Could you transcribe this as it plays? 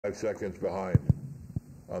5 seconds behind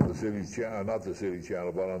on the city channel, not the city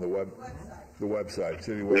channel, but on the website,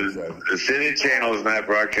 city website. The city channel is not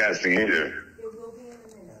broadcasting either.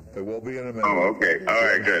 It will be in a minute. Oh, okay. All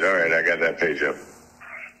right, good. All right, I got that page up.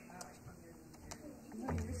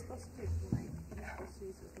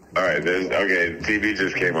 All right, okay, TV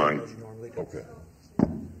just came on. Okay.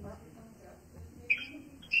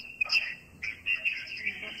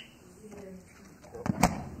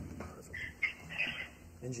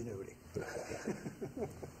 Ingenuity.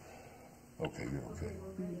 Okay, okay.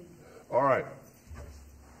 All right.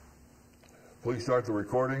 Please start the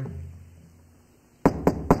recording. I'd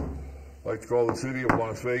like to call the City of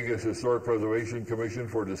Las Vegas Historic Preservation Commission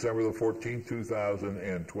for December the 14th,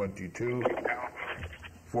 2022.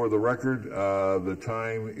 For the record, the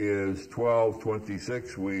time is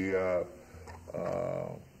 12:26. We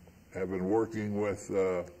have been working with,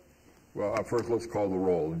 well, first let's call the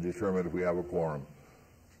roll and determine if we have a quorum.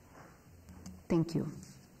 Thank you.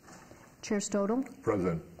 Chair Stodel?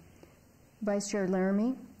 Present. Vice Chair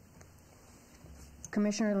Laramie?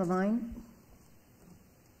 Commissioner Levine?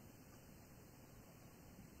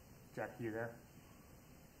 Jack, you there?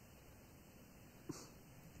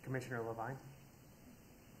 Commissioner Levine?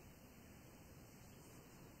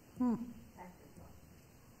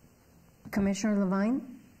 Commissioner Levine?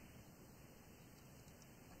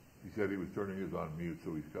 He said he was turning his on mute,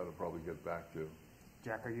 so he's got to probably get back to.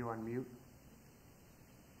 Jack, are you on mute?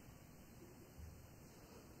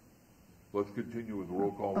 Let's continue with the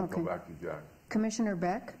roll call. We'll come back to Jack. Commissioner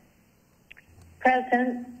Beck?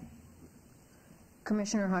 Present.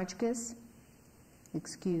 Commissioner Hotchkiss?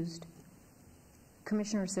 Excused.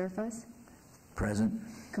 Commissioner Surface? Present.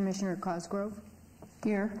 Commissioner Cosgrove?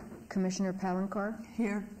 Here. Commissioner Palancar?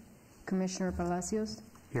 Here. Commissioner Palacios?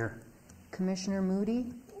 Here. Commissioner Moody?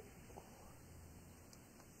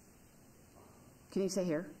 Can you say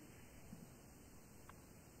here?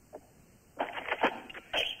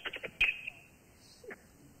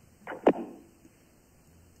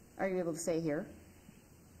 Are you able to say here?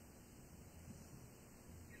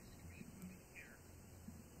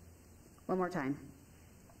 One more time.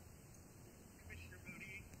 Commissioner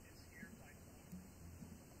Moody is here by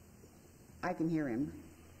phone. I can hear him.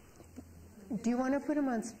 Do you want to put him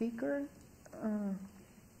on speaker?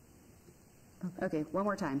 Okay, one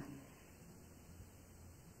more time.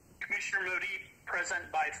 Commissioner Moody present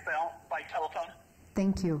by telephone.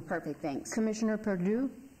 Thank you. Perfect, thanks. Commissioner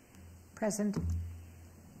Perdue? Present.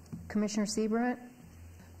 Commissioner Seabrandt?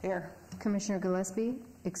 Here. Commissioner Gillespie?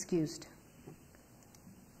 Excused.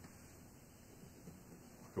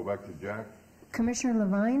 Go back to Jack. Commissioner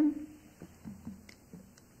Levine?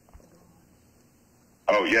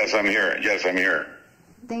 Oh, yes, I'm here. Yes, I'm here.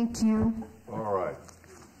 Thank you. All right.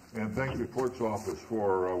 And thank the clerk's office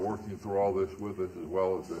for working through all this with us, as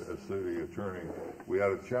well as the city attorney. We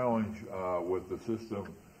had a challenge with the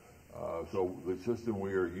system. So the system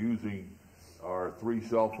we are using are 3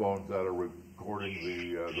 cell phones that are recording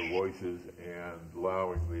the voices and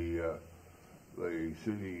allowing the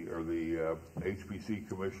city or the HPC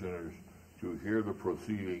commissioners to hear the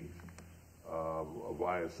proceedings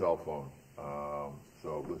via cell phone.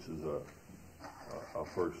 So this is a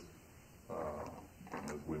first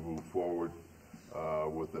as we move forward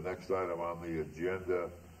with the next item on the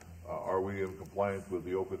agenda. Are we in compliance with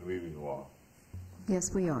the open meeting law?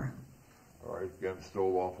 Yes, we are. All right, again,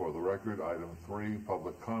 Stovall for the record. Item 3,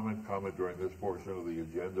 public comment. Comment during this portion of the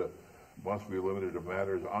agenda must be limited to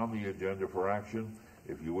matters on the agenda for action.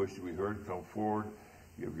 If you wish to be heard, come forward.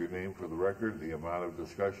 Give your name for the record. The amount of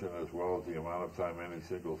discussion as well as the amount of time any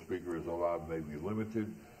single speaker is allowed may be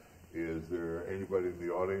limited. Is there anybody in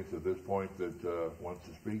the audience at this point that wants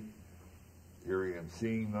to speak? Hearing and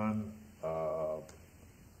seeing none.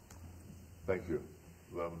 Thank you.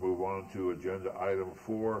 Then move on to agenda item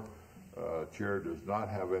 4. Chair does not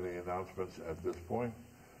have any announcements at this point.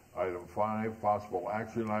 Item 5, possible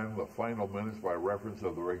action item, the final minutes by reference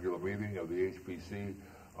of the regular meeting of the HPC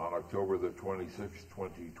on October the 26th,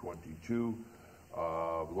 2022.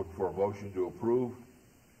 Look for a motion to approve.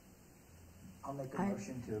 I'll make a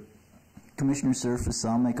motion to. Commissioner Surface,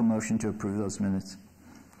 I'll make a motion to approve those minutes.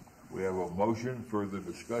 We have a motion. Further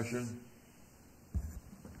discussion?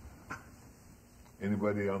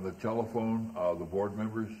 Anybody on the telephone? The board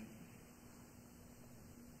members?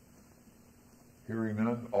 Hearing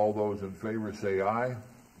none. All those in favor say aye.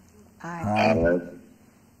 Aye.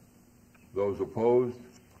 Those opposed?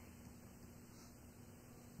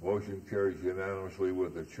 Motion carries unanimously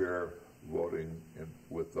with the chair voting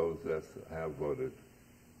with those that have voted.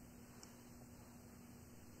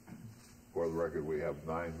 For the record, we have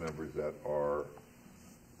 9 members that are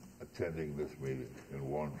attending this meeting in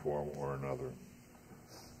one form or another.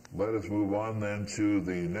 Let us move on then to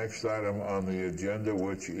the next item on the agenda,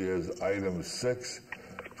 which is item 6,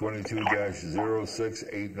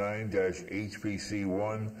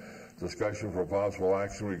 22-0689-HPC1, discussion for possible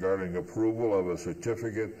action regarding approval of a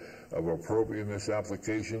certificate of appropriateness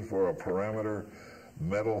application for a perimeter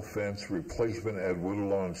metal fence replacement at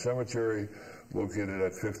Woodlawn Cemetery, located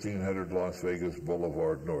at 1500 Las Vegas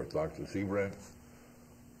Boulevard North. Dr. Seabrand.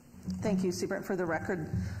 Thank you, Seabrand, for the record.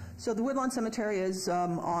 So the Woodlawn Cemetery is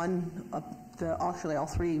on actually all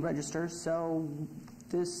three registers, so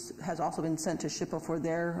this has also been sent to SHPO for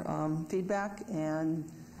their feedback, and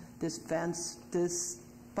this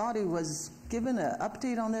body was given an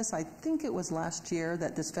update on this. I think it was last year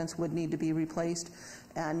that this fence would need to be replaced,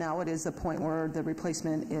 and now it is the point where the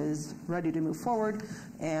replacement is ready to move forward,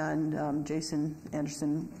 and Jason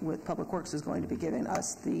Anderson with Public Works is going to be giving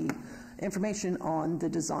us the information on the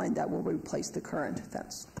design that will replace the current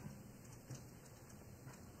fence.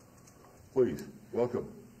 Please, welcome.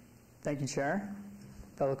 Thank you, Chair.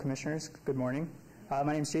 Fellow Commissioners, good morning.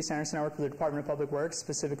 My name is Jason Anderson. I work for the Department of Public Works,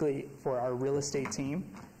 specifically for our real estate team.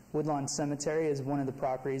 Woodlawn Cemetery is one of the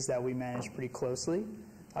properties that we manage pretty closely.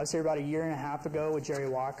 I was here about a year and a half ago with Jerry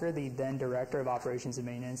Walker, the then Director of Operations and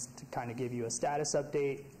Maintenance, to kind of give you a status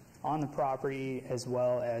update on the property as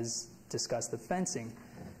well as discuss the fencing.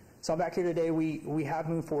 So I'm back here today. We have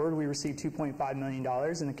moved forward. We received $2.5 million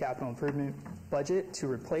in the capital improvement budget to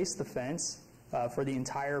replace the fence for the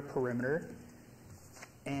entire perimeter.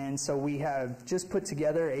 And so we have just put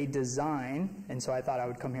together a design, and so I thought I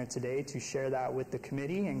would come here today to share that with the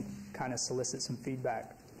committee and kind of solicit some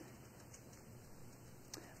feedback.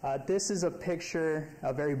 This is a picture,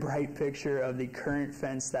 a very bright picture of the current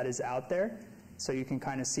fence that is out there. So you can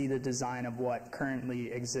kind of see the design of what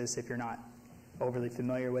currently exists if you're not overly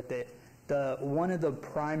familiar with it. One of the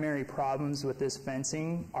primary problems with this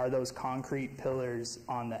fencing are those concrete pillars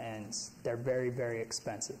on the ends. They're very, very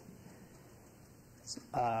expensive.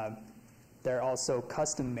 They're also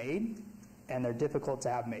custom made, and they're difficult to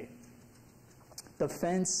have made. The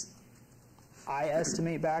fence, I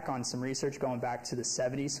estimate back on some research going back to the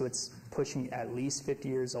 70s, so it's pushing at least 50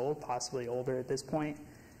 years old, possibly older at this point.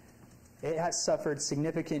 It has suffered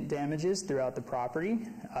significant damages throughout the property.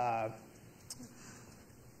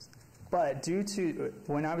 But due to,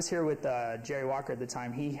 when I was here with Jerry Walker at the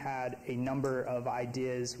time, he had a number of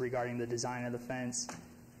ideas regarding the design of the fence.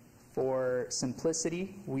 For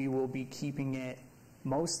simplicity, we will be keeping it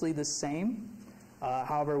mostly the same.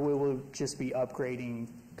 However, we will just be upgrading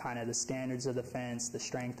kind of the standards of the fence, the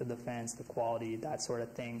strength of the fence, the quality, that sort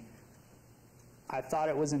of thing. I thought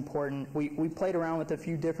it was important. We played around with a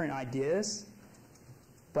few different ideas,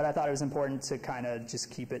 but I thought it was important to kind of just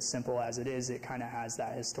keep it simple as it is. It kind of has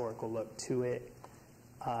that historical look to it.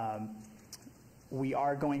 We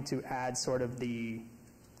are going to add sort of the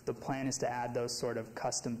plan is to add those sort of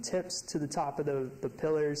custom tips to the top of the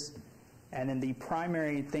pillars. And then the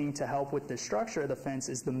primary thing to help with the structure of the fence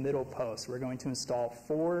is the middle post. We're going to install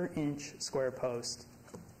 4-inch square posts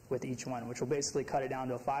with each one, which will basically cut it down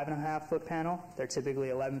to a 5.5-foot panel. They're typically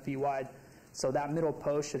 11 feet wide. So that middle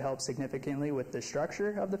post should help significantly with the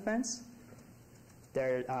structure of the fence.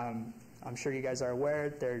 I'm sure you guys are aware,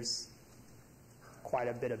 there's quite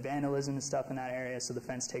a bit of vandalism and stuff in that area, so the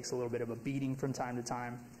fence takes a little bit of a beating from time to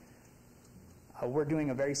time. We're doing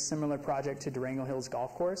a very similar project to Durango Hills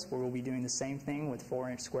Golf Course, where we'll be doing the same thing with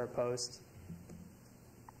 4-inch square posts.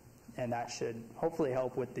 And that should hopefully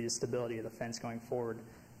help with the stability of the fence going forward.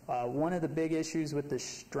 One of the big issues with the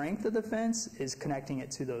strength of the fence is connecting it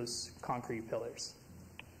to those concrete pillars.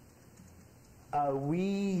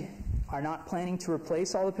 We are not planning to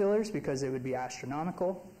replace all the pillars because it would be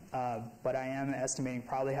astronomical, but I am estimating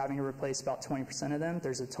probably having to replace about 20% of them.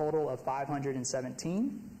 There's a total of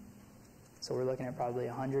 517, so we're looking at probably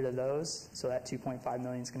 100 of those, so that $2.5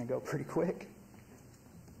 million is going to go pretty quick.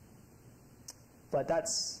 But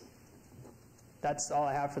that's all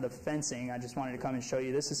I have for the fencing. I just wanted to come and show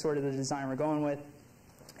you. This is sort of the design we're going with.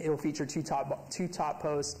 It will feature two top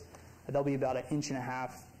posts. They'll be about 1.5 inches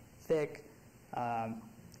thick, and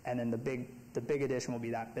then the big addition will be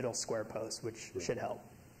that middle square post, which should help.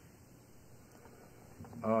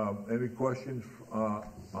 Any questions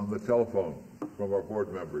on the telephone from our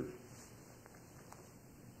board members?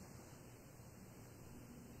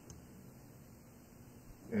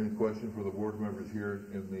 Any question for the board members here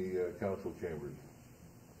in the council chambers?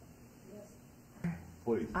 Yes.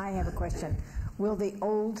 Please. I have a question. Will the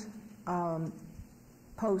old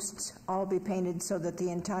posts all be painted so that the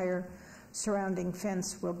entire surrounding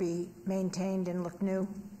fence will be maintained and look new?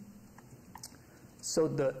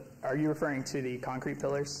 So are you referring to the concrete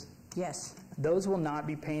pillars? Yes. Those will not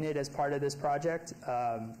be painted as part of this project.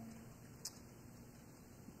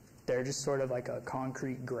 They're just sort of like a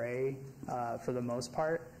concrete gray for the most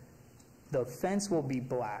part. The fence will be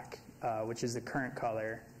black, which is the current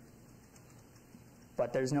color,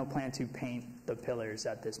 but there's no plan to paint the pillars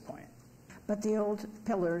at this point. But the old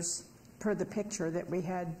pillars, per the picture that we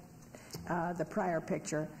had, the prior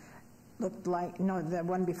picture, looked like, no, the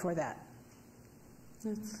one before that.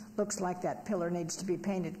 Looks like that pillar needs to be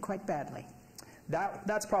painted quite badly.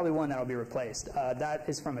 That's probably one that'll be replaced. That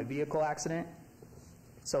is from a vehicle accident.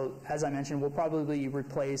 So as I mentioned, we'll probably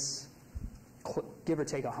replace, give or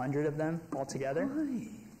take 100 of them altogether.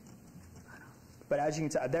 But as you can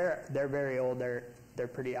tell, they're very old. They're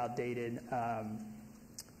pretty outdated.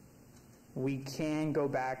 We can go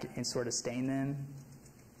back and sort of stain them,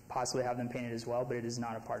 possibly have them painted as well, but it is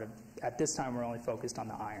not a part of, at this time we're only focused on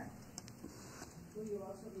the iron. Will you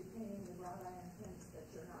also be painting the wrought iron fence that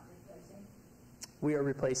you're not replacing? We are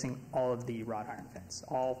replacing all of the wrought iron fence,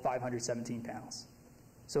 all 517 panels.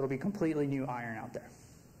 So it'll be completely new iron out there.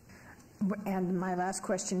 And my last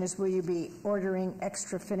question is, will you be ordering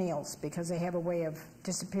extra finials because they have a way of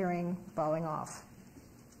disappearing, falling off?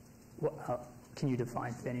 Well, can you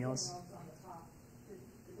define finials?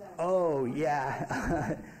 Oh,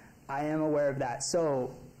 yeah. I am aware of that.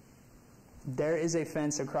 So there is a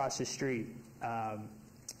fence across the street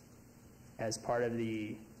as part of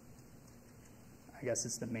the, I guess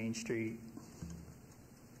it's the Main Street.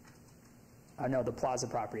 No, the Plaza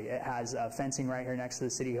property. It has fencing right here next to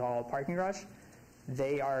the City Hall parking garage.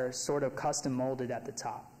 They are sort of custom molded at the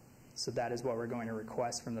top. So that is what we're going to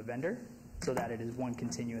request from the vendor, so that it is one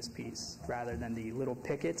continuous piece rather than the little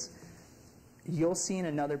pickets. You'll see in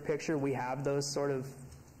another picture we have those sort of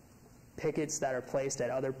pickets that are placed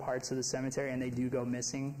at other parts of the cemetery, and they do go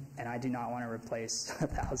missing, and I do not want to replace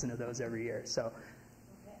 1,000 of those every year. So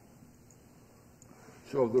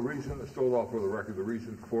the reason, still off for the record, the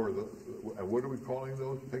reason for the, what are we calling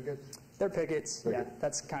those pickets? They're pickets. Yeah,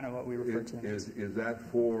 that's kind of what we refer to them as. Is that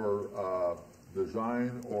for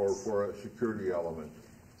design or for a security element?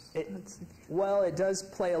 Well, it does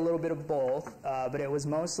play a little bit of both, but it was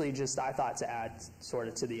mostly just, I thought, to add sort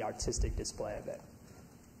of to the artistic display of it.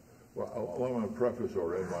 Well, I want to preface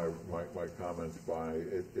or end my comments by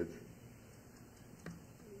it's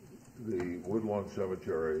the Woodlawn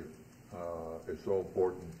Cemetery is so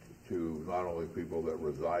important to not only people that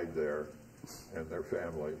reside there and their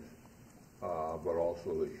families, but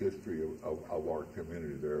also the history of our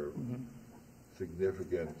community. They're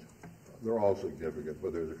significant. They're all significant,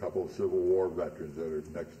 but there's a couple of Civil War veterans that are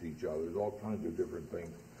next to each other. There's all kinds of different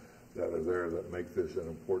things that are there that make this an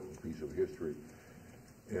important piece of history.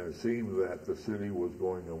 And it seemed that the city was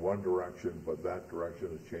going in one direction, but that direction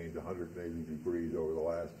has changed 180 degrees over the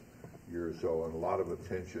last year or so, and a lot of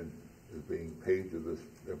attention is being paid to this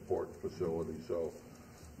important facility. So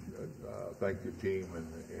thank you, team,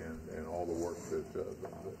 and all the work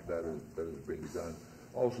that is being done.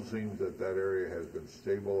 Also seems that area has been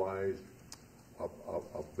stabilized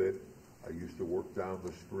a bit. I used to work down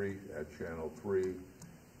the street at Channel 3,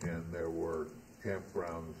 and there were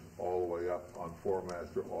campgrounds all the way up on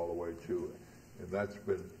Four-Master all the way to it. And that's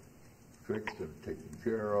been fixed and taken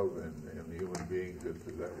care of, and the human beings that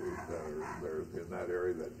are in that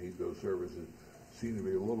area that need those services seem to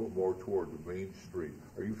be a little bit more toward the Main Street.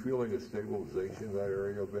 Are you feeling a stabilization of that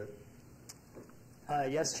area a bit?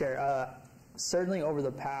 Yes, Chair. Certainly over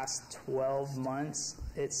the past 12 months,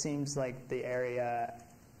 it seems like the area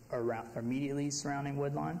around, immediately surrounding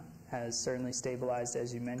Woodlawn has certainly stabilized,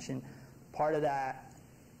 as you mentioned. Part of that,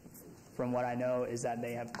 from what I know, is that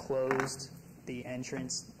they have closed the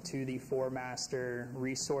entrance to the Four-Master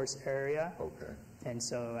resource area. Okay. And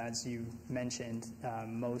so, as you mentioned,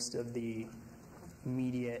 most of the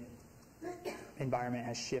immediate environment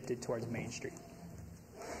has shifted towards Main Street.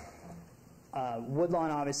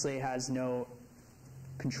 Woodlawn obviously has no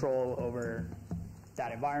control over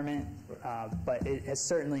that environment, but it has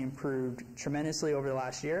certainly improved tremendously over the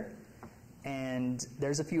last year. And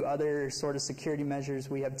there's a few other sort of security measures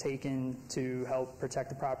we have taken to help protect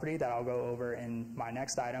the property that I'll go over in my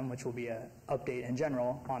next item, which will be an update in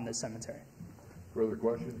general on the cemetery. Further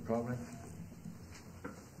questions, comments?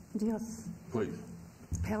 Yes. Please.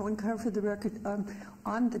 Helen Carr for the record.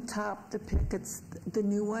 On the top, the pickets, the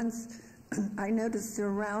new ones, I noticed they're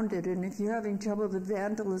rounded, and if you're having trouble with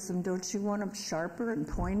vandalism, don't you want them sharper and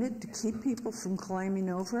pointed to keep people from climbing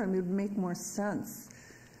over? I mean, it would make more sense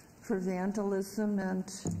for vandalism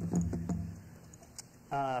and...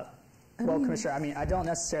 Well, Commissioner, I mean, I don't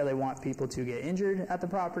necessarily want people to get injured at the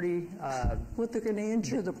property. Well, they're going to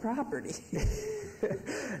injure the property.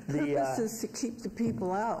 Purpose is to keep the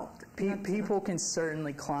people out. People can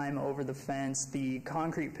certainly climb over the fence. The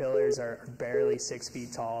concrete pillars are barely 6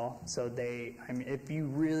 feet tall, so if you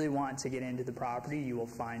really want to get into the property, you will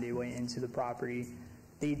find a way into the property.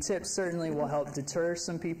 The tips certainly will help deter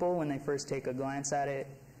some people when they first take a glance at it,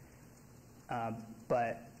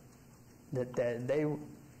 but they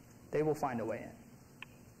will find a way in.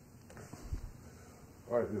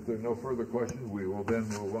 All right, if there are no further questions, we will then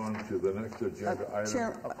move on to the next agenda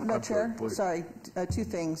item. Chair, Please. sorry, two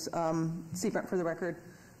things. Seabrant, for the record.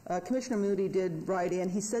 Commissioner Moody did write in.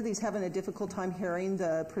 He said he's having a difficult time hearing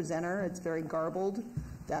the presenter. It's very garbled.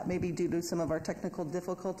 That may be due to some of our technical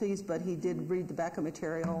difficulties, but he did read the backup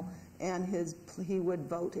material, and he would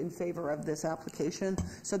vote in favor of this application.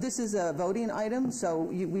 So this is a voting item, so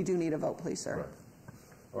we do need a vote, please, sir. Right.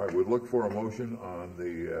 All right, we'd look for a motion on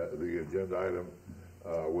the agenda item,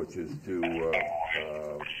 which is to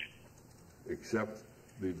accept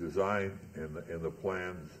the design and the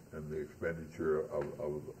plans and the expenditure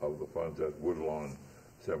of the funds at Woodlawn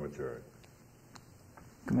Cemetery.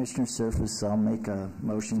 Commissioner Surface, I'll make a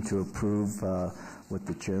motion to approve what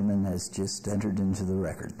the chairman has just entered into the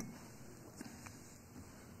record.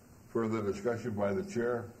 Further discussion by the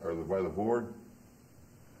chair or by the board?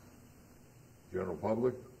 General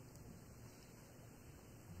public?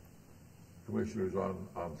 Commissioners on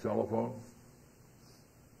telephone?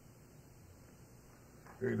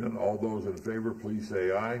 Hearing none, all those in favor, please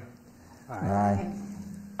say aye. Aye.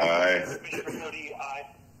 Aye. Commissioner Moody, aye.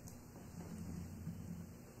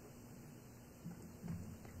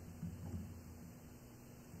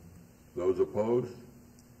 Those opposed?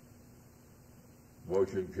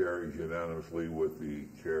 Motion carries unanimously with the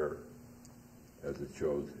chair, as it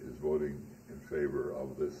shows, is voting in favor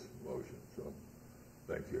of this motion. So,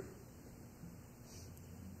 thank you.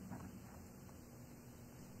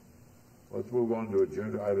 Let's move on to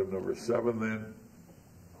agenda item number 7 then,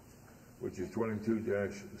 which is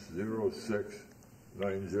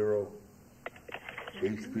 22-0690,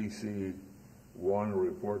 HPC 1,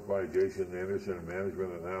 report by Jason Anderson,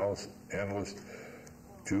 Management Analyst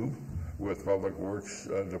 2, with Public Works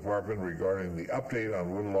Department regarding the update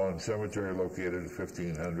on Woodlawn Cemetery located at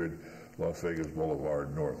 1500 Las Vegas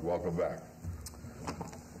Boulevard North. Welcome back.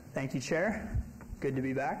 Thank you, Chair. Good to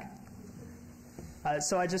be back.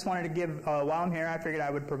 So I just wanted to give, while I'm here, I figured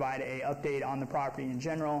I would provide an update on the property in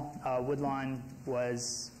general. Woodlawn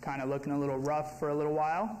was kind of looking a little rough for a little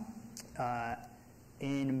while.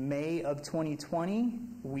 In May of 2020,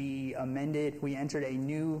 we entered a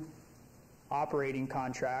new operating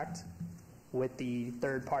contract with the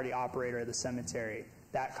third-party operator of the cemetery.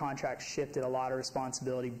 That contract shifted a lot of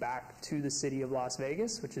responsibility back to the city of Las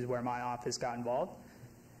Vegas, which is where my office got involved.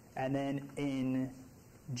 And then in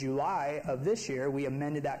July of this year, we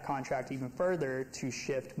amended that contract even further to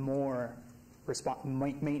shift more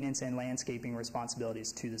maintenance and landscaping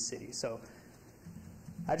responsibilities to the city. So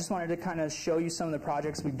I just wanted to kind of show you some of the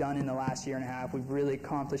projects we've done in the last year and a half. We've really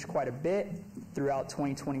accomplished quite a bit throughout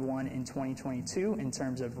 2021 and 2022 in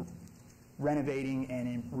terms of renovating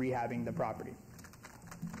and rehabbing the property.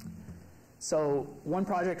 So one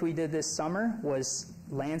project we did this summer was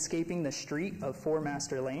landscaping the street of Four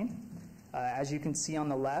Master Lane. As you can see on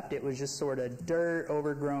the left, it was just sort of dirt,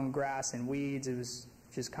 overgrown grass and weeds. It was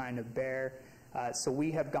just kind of bare. So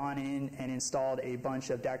we have gone in and installed a bunch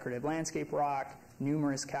of decorative landscape rock,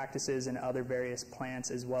 numerous cactuses and other various plants,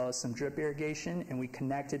 as well as some drip irrigation, and we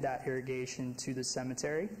connected that irrigation to the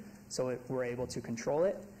cemetery so we're able to control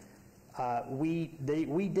it. We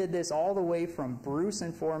did this all the way from Bruce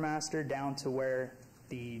and Four Master down to where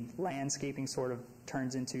the landscaping sort of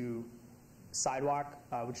turns into sidewalk,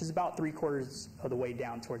 which is about 3/4 of the way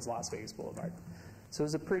down towards Las Vegas Boulevard. So it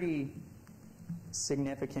was a pretty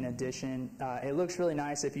significant addition. It looks really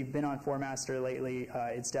nice. If you've been on Four Master lately,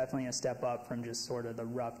 it's definitely a step up from just sort of the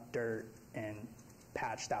rough dirt and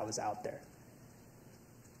patch that was out there.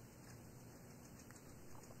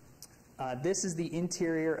 This is the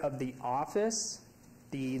interior of the office.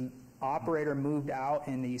 The operator moved out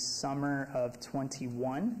in the summer of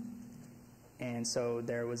 21. And so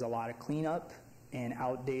there was a lot of cleanup and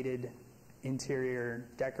outdated interior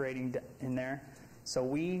decorating in there. So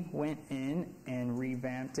we went in and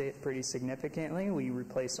revamped it pretty significantly. We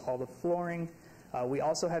replaced all the flooring. We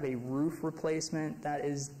also have a roof replacement that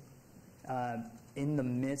is in the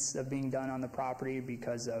midst of being done on the property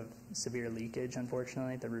because of severe leakage,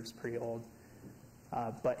 unfortunately. The roof's pretty old.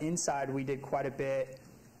 But inside we did quite a bit.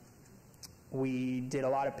 We did a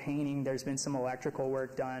lot of painting. There's been some electrical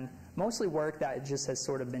work done. Mostly work that just has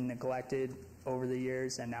sort of been neglected over the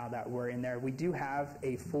years, and now that we're in there, we do have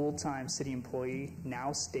a full-time city employee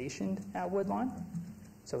now stationed at Woodlawn.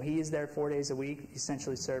 So he is there 4 days a week,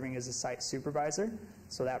 essentially serving as a site supervisor.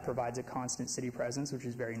 So that provides a constant city presence, which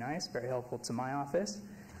is very nice, very helpful to my office.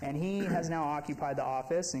 And he has now occupied the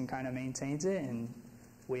office and kind of maintains it, and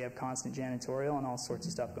we have constant janitorial and all sorts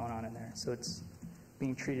of stuff going on in there. So it's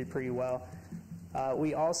being treated pretty well.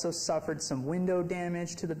 We also suffered some window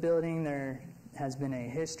damage to the building. There has been a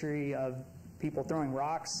history of people throwing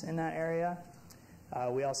rocks in that area.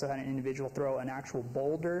 We also had an individual throw an actual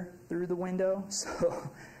boulder through the window. So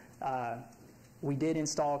we did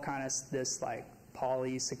install kind of this like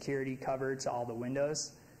poly security cover to all the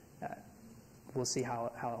windows. We'll see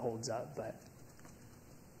how it holds up. But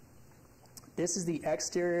this is the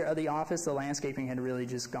exterior of the office. The landscaping had really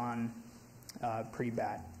just gone pretty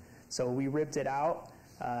bad. So we ripped it out.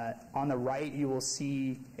 On the right, you will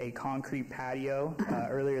see a concrete patio.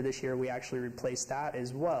 Earlier this year, we actually replaced that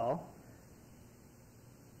as well.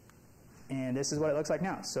 And this is what it looks like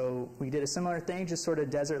now. So we did a similar thing, just sort of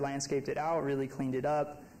desert landscaped it out, really cleaned it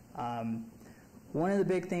up. One of the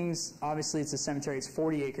big things, obviously, it's a cemetery. It's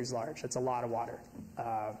 40 acres large. That's a lot of water.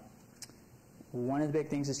 One of the big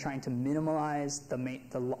things is trying to minimize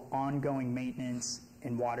the ongoing maintenance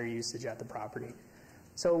and water usage at the property.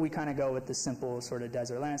 So we kind of go with the simple sort of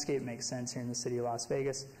desert landscape. Makes sense here in the city of Las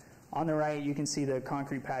Vegas. On the right, you can see the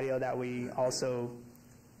concrete patio that we also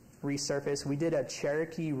resurfaced. We did a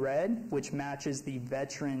Cherokee red, which matches the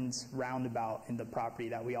Veterans roundabout in the property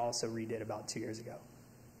that we also redid about 2 years ago.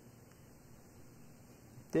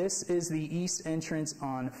 This is the east entrance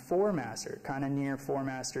on Four-Master, kind of near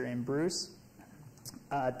Four-Master and Bruce.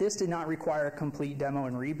 This did not require a complete demo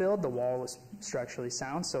and rebuild. The wall was structurally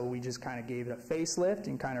sound, so we just kind of gave it a facelift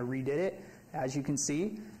and kind of redid it. As you can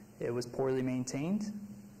see, it was poorly maintained.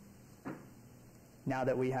 Now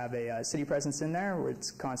that we have a city presence in there, where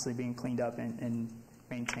it's constantly being cleaned up and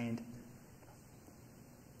maintained.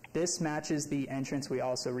 This matches the entrance we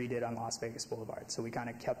also redid on Las Vegas Boulevard, so we kind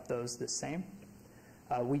of kept those the same.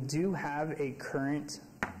 We do have a current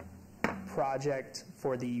project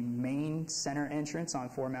for the main center entrance on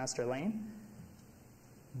Four-Master Lane.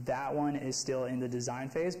 That one is still in the design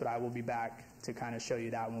phase, but I will be back to kind of show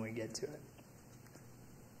you that when we get to it.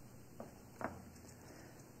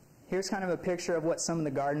 Here's kind of a picture of what some of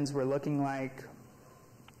the gardens were looking like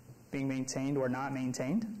being maintained or not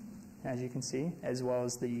maintained, as you can see, as well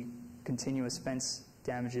as the continuous fence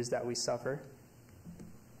damages that we suffer.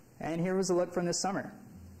 And here was a look from this summer.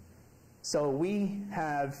 So we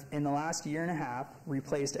have, in the last year and a half,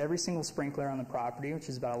 replaced every single sprinkler on the property, which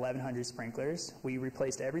is about 1,100 sprinklers. We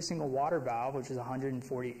replaced every single water valve, which is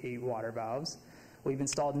 148 water valves. We've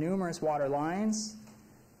installed numerous water lines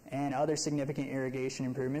and other significant irrigation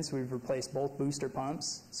improvements. We've replaced both booster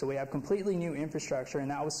pumps. So we have completely new infrastructure,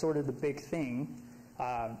 and that was sort of the big thing.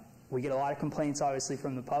 We get a lot of complaints, obviously,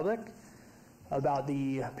 from the public about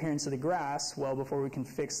the appearance of the grass. Well, before we can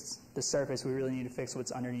fix the surface, we really need to fix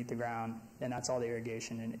what's underneath the ground, and that's all the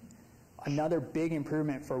irrigation. And another big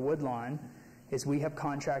improvement for Woodlawn is we have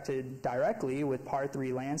contracted directly with Par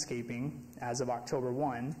 3 Landscaping as of October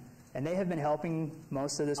 1, and they have been helping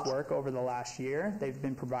most of this work over the last year. They've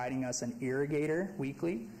been providing us an irrigator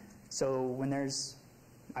weekly. So when there's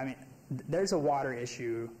a water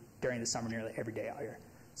issue during the summer nearly every day out here.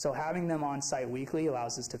 So having them on site weekly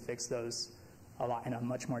allows us to fix those in a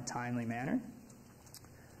much more timely manner.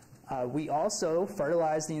 We also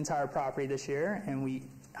fertilized the entire property this year, and we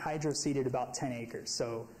hydro-seeded about 10 acres.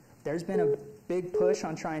 So there's been a big push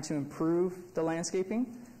on trying to improve the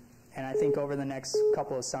landscaping, and I think over the next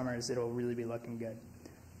couple of summers it'll really be looking good.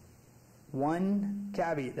 One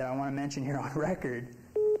caveat that I want to mention here on record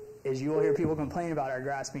is you will hear people complain about our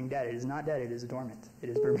grass being dead. It is not dead, it is dormant. It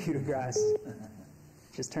is Bermuda grass.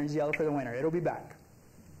 Just turns yellow for the winter. It'll be back.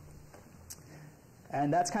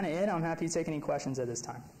 And that's kind of it. I'm happy to take any questions at this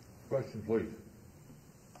time. Question, please.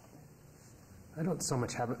 I don't so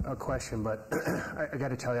much have a question, but I got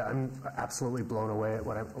to tell you, I'm absolutely blown away at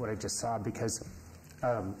what I just saw, because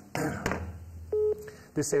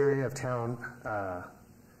this area of town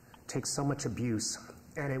takes so much abuse,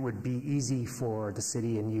 and it would be easy for the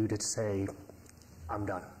city and you to say, I'm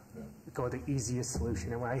done. Yeah. Go with the easiest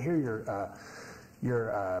solution. And when I hear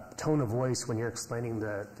your tone of voice when you're explaining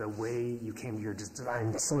the way you came to your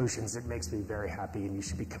design solutions, it makes me very happy, and you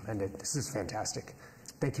should be commended. This is fantastic.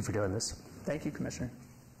 Thank you for doing this. Thank you, Commissioner.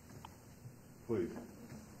 Please.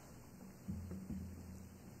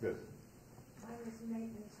 Yes. Mine is a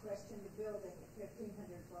maintenance question, the building at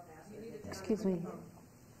 1500 Four-Master. Excuse me.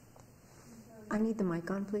 I need the mic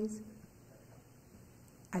on, please.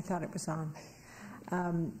 I thought it was on.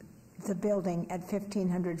 the building at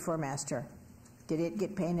 1500 Formaster? Did it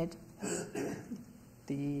get painted?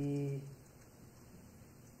 We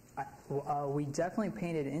definitely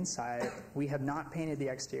painted inside. We have not painted the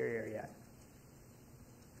exterior yet.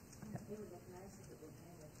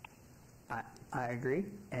 I agree,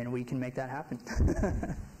 and we can make that happen.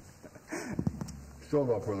 Still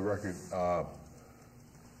though, for the record,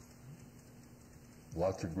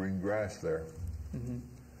 lots of green grass there.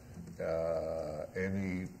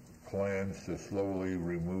 Any plans to slowly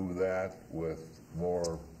remove that with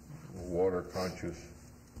more water conscious?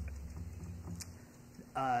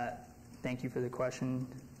 Thank you for the question,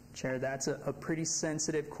 Chair. That's a pretty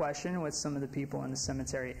sensitive question with some of the people in the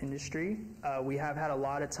cemetery industry. We have had a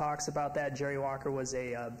lot of talks about that. Jerry Walker was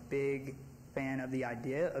a big fan of the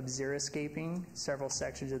idea of xeriscaping several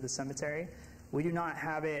sections of the cemetery. We do not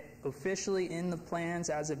have it officially in the plans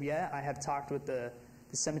as of yet. I have talked with the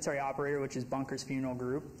cemetery operator, which is Bunker's Funeral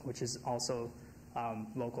Group, which is also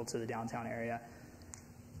local to the downtown area.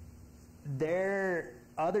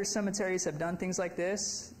 Other cemeteries have done things like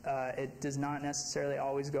this. It does not necessarily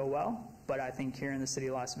always go well, but I think here in the city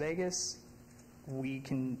of Las Vegas, we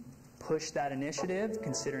can push that initiative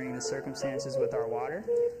considering the circumstances with our water.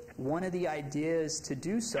 One of the ideas to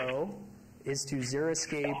do so is to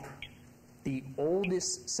xeriscape the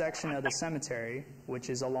oldest section of the cemetery, which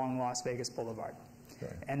is along Las Vegas Boulevard.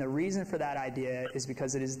 Okay. And the reason for that idea is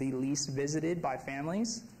because it is the least visited by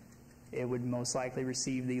families. It would most likely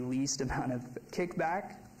receive the least amount of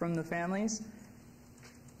kickback from the families.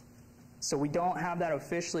 So we don't have that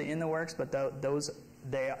officially in the works, but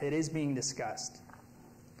it is being discussed.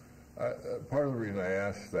 Part of the reason I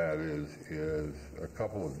asked that is a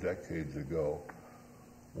couple of decades ago,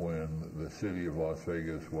 when the city of Las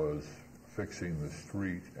Vegas was fixing the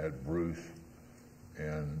street at Bruce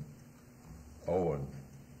and Owen,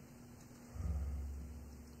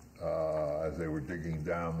 as they were digging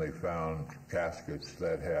down, they found caskets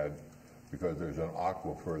that had, because there's an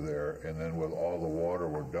aquifer there, and then with all the water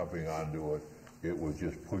we're dumping onto it, it was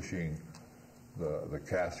just pushing the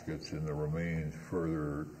caskets and the remains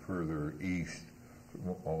further east,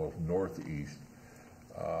 almost northeast.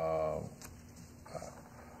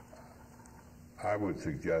 I would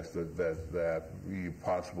suggest that we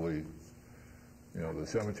possibly, the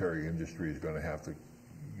cemetery industry is going to have to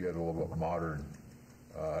get a little bit modern,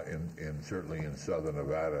 certainly in southern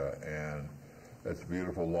Nevada, and that's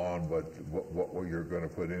beautiful lawn, but what you're going to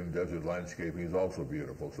put in desert landscaping is also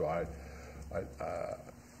beautiful. So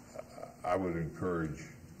I would encourage,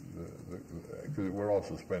 because we're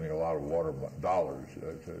also spending a lot of water dollars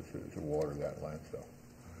to water that land. So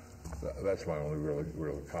that's my only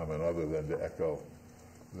real comment, other than to echo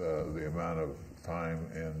the amount of time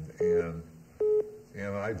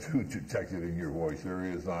and I do detect it in your voice. There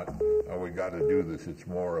is not, oh, we got to do this. It's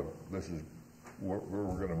more of, we're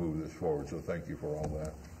going to move this forward. So thank you for all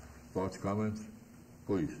that. Thoughts, comments?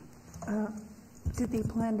 Please. Do they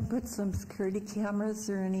plan to put some security cameras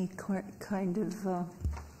or any kind of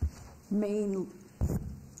main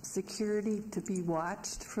security to be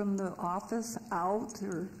watched from the office out,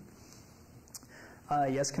 or?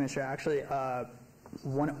 Yes, Commissioner. Actually,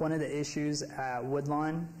 one of the issues at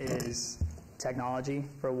Woodlawn is technology,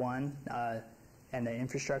 for one, and the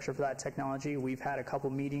infrastructure for that technology. We've had a couple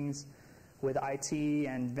meetings with IT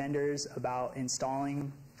and vendors about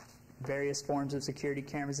installing various forms of security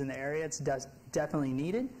cameras in the area. It's definitely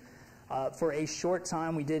needed. For a short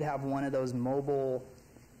time, we did have one of those mobile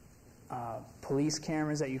police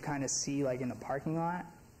cameras that you kind of see like in the parking lot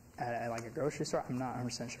at like a grocery store. I'm not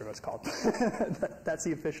 100% sure what it's called. That's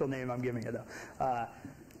the official name I'm giving it, though.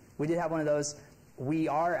 We did have one of those. We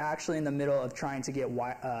are actually in the middle of trying to get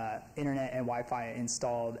internet and Wi-Fi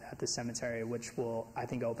installed at the cemetery, which will, I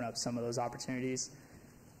think, open up some of those opportunities.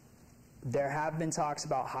 There have been talks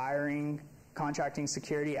about contracting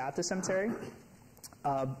security at the cemetery.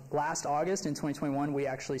 Last August in 2021, we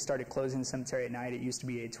actually started closing the cemetery at night. It used to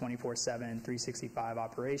be a 24/7, 365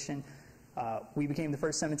 operation. We became the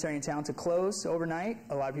first cemetery in town to close overnight.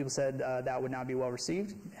 A lot of people said that would not be well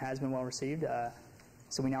received. It has been well received.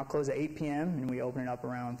 So we now close at 8 p.m. and we open it up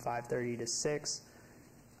around 5:30 to 6.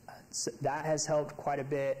 So that has helped quite a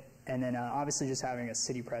bit. And then obviously just having a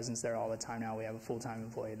city presence there all the time now. We have a full-time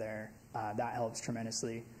employee there. That helps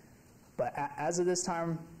tremendously. But as of this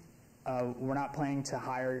time, we're not planning to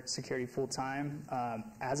hire security full-time.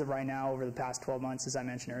 As of right now, over the past 12 months, as I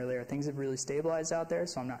mentioned earlier, things have really stabilized out there,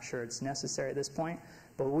 so I'm not sure it's necessary at this point.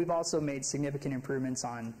 But we've also made significant improvements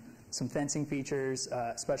on some fencing features,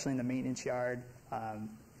 especially in the maintenance yard,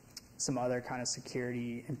 some other kind of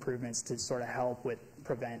security improvements to sort of help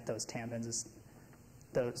prevent those tampons,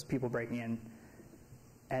 those people breaking in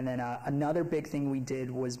And then another big thing we did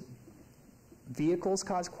was vehicles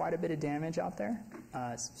cause quite a bit of damage out there,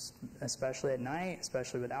 especially at night,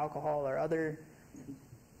 especially with alcohol or other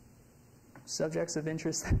subjects of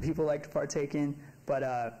interest that people like to partake in.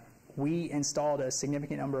 But we installed a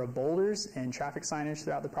significant number of boulders and traffic signage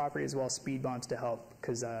throughout the property, as well as speed bumps to help,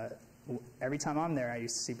 because every time I'm there, I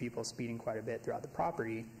used to see people speeding quite a bit throughout the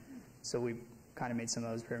property. So we kind of made some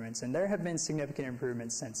of those improvements, and there have been significant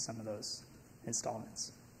improvements since some of those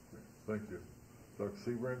installments. Thank you. Dr.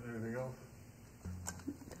 Seabrand, anything else?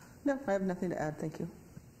 No, I have nothing to add. Thank you.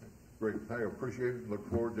 Great. I appreciate it. Look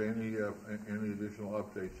forward to any additional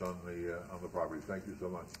updates on the property. Thank you so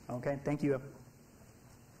much. Okay, thank you.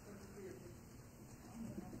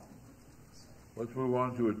 Let's move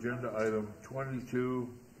on to agenda item 22-0690,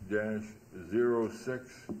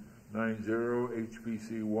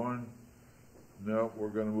 HPC1. No, we're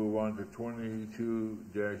going to move on to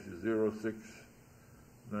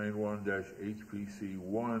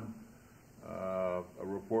 22-0691-HPC1, a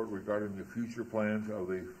report regarding the future plans of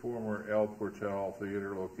the former El Portal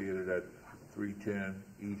Theater located at 310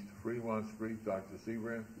 East Fremont Street. Dr.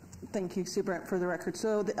 Seabrand. Thank you, Sue Brent, for the record.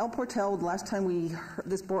 So the El Portal, the last time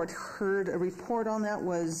this board heard a report on that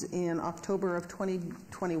was in October of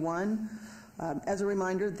 2021. As a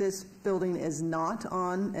reminder, this building is not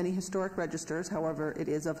on any historic registers. However, it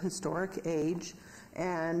is of historic age.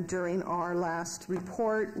 And during our last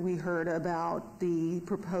report, we heard about the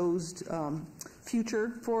proposed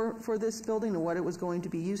future for this building and what it was going to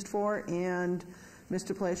be used for. And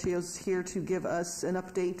Mr. Palacios here to give us an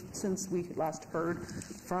update since we last heard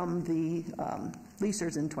from the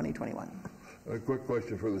leasers in 2021. A quick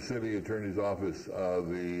question for the city attorney's office.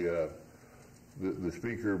 The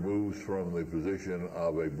speaker moves from the position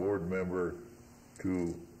of a board member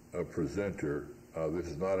to a presenter. This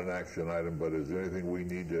is not an action item, but is there anything we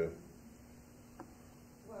need to?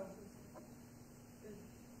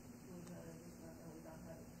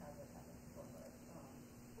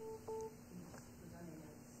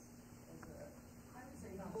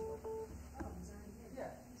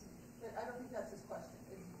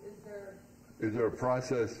 Is there a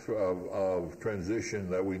process of transition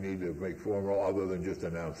that we need to make formal other than just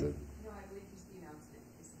announce it? No, I believe just the announcement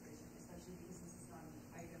is sufficient, especially because this is not an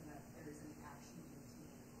item that there is any action being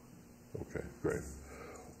taken on. Okay, great.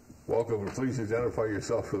 Welcome, and please identify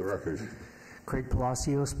yourself for the record. Craig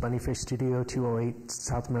Palacios, Bunnyfish Studio, 208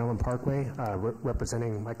 South Maryland Parkway,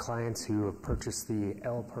 representing my clients who have purchased the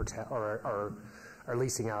El Portal, or are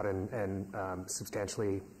leasing out and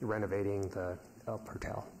substantially renovating the El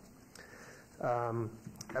Portal.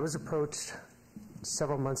 I was approached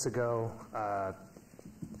several months ago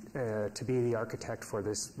to be the architect for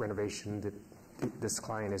this renovation that this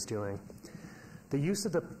client is doing. The use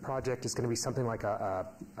of the project is going to be something like an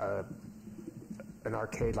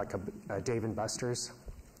arcade, like a Dave & Buster's.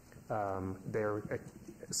 They're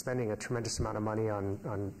spending a tremendous amount of money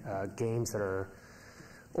on games that are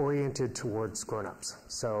oriented towards grown-ups.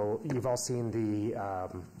 So you've all seen the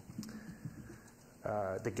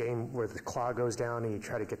game where the claw goes down and you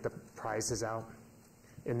try to get the prizes out.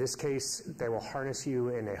 In this case, they will harness you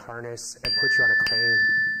in a harness and put you on a crane,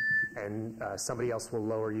 and somebody else will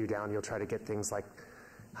lower you down. You'll try to get things like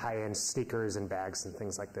high-end sneakers and bags and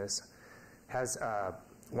things like this. Has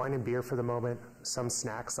wine and beer for the moment, some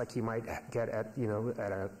snacks like you might get at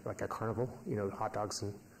like a carnival, hot dogs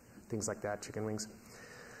and things like that, chicken wings.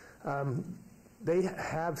 They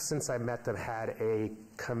have, since I met them, had a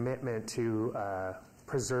commitment to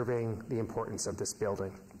preserving the importance of this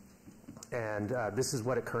building. And this is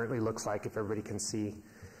what it currently looks like, if everybody can see.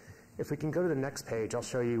 If we can go to the next page, I'll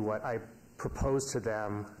show you what I proposed to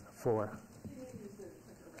them for.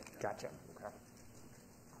 Gotcha.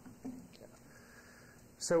 Okay.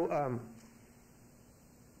 So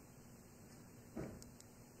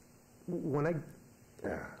when I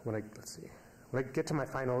get to my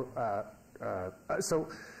final. So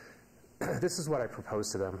this is what I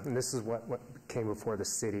proposed to them, and this is what came before the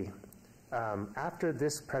city. After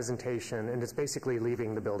this presentation, and it's basically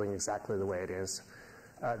leaving the building exactly the way it is,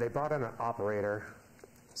 they brought in an operator.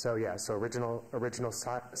 So yeah, so original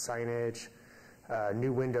signage,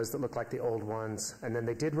 new windows that look like the old ones, and then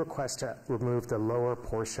they did request to remove the lower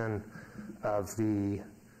portion of the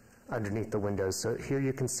underneath the windows. So here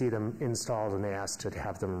you can see them installed, and they asked to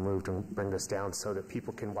have them removed and bring this down so that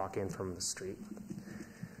people can walk in from the street.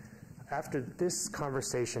 After this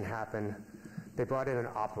conversation happened, they brought in an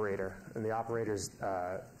operator, and the operator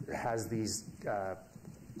has these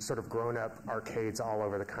sort of grown-up arcades all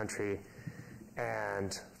over the country,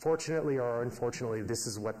 and fortunately or unfortunately, this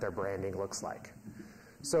is what their branding looks like.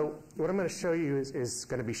 So what I'm going to show you is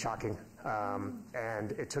going to be shocking.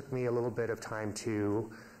 And it took me a little bit of time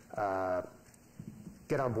to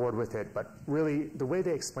get on board with it, but really the way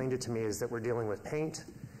they explained it to me is that we're dealing with paint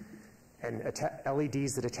and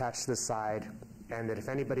LEDs that attach to the side, and that if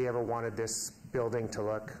anybody ever wanted this building to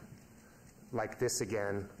look like this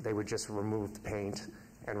again, they would just remove the paint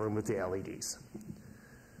and remove the LEDs.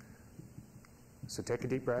 So take a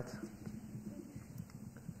deep breath.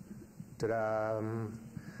 Ta-da.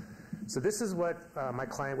 So this is what my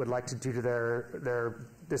client would like to do to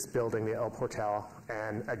this building, the El Portal.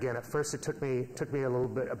 And again, at first it took me a little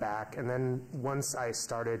bit aback, and then once I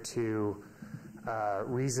started to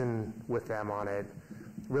reason with them on it,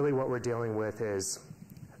 really what we're dealing with is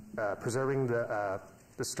preserving the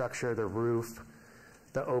structure, the roof,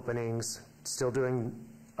 the openings, still doing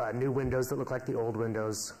new windows that look like the old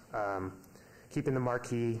windows, keeping the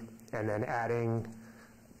marquee, and then adding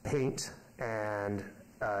paint and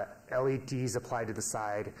LEDs applied to the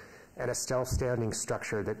side, and a self-standing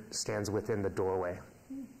structure that stands within the doorway.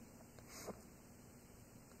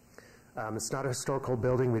 It's not a historical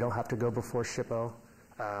building. We don't have to go before SHPO.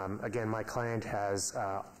 Again, my client has,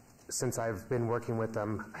 since I've been working with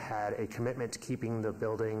them, had a commitment to keeping the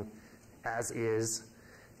building as is,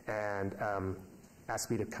 and asked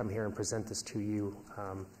me to come here and present this to you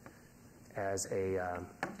as a,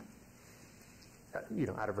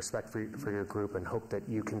 out of respect for your group, and hope that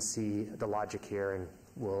you can see the logic here and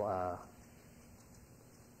will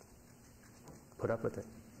put up with it.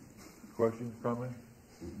 Questions, comments?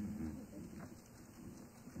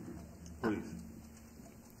 Please.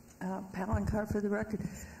 Palancar for the record.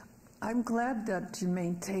 I'm glad that you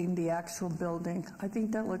maintained the actual building. I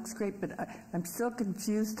think that looks great, but I'm still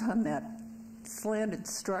confused on that slanted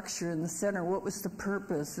structure in the center. What was the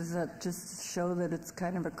purpose? Is that just to show that it's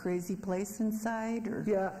kind of a crazy place inside, or?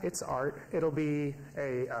 Yeah, it's art. It'll be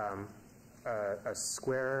a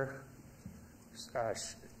square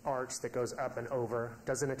arch that goes up and over,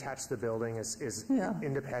 doesn't attach to the building, is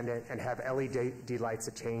independent, and have LED lights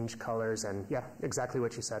that change colors, and yeah, exactly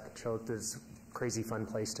what you said. Show this crazy fun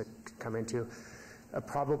place to come into.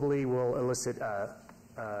 Probably will elicit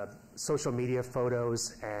social media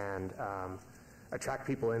photos and attract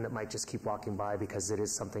people in that might just keep walking by because it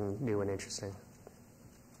is something new and interesting.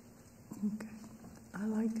 Okay, I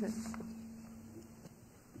like it.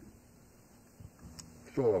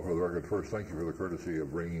 So, for the record, first, thank you for the courtesy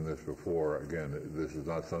of bringing this before. Again, this is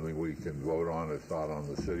not something we can vote on. It's not on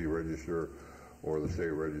the city register or the state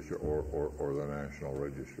register or the national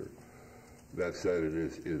register. That said, it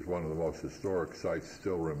is one of the most historic sites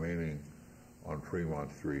still remaining on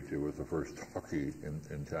Fremont Street. It was the first talkie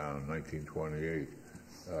in town in 1928.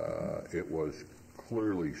 It was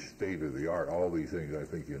clearly state-of-the-art. All these things I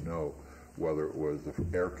think you know, whether it was the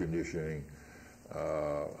air conditioning,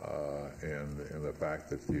 and the fact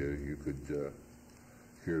that you could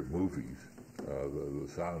hear movies, the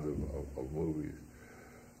sound of movies.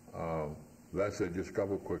 That said, just a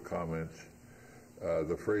couple of quick comments.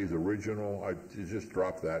 The phrase "original," I just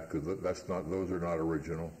drop that because those are not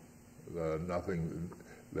original. Nothing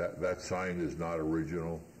that sign is not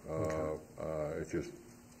original. It's just.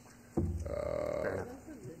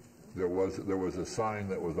 There was a sign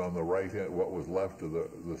that was on the right hand. What was left of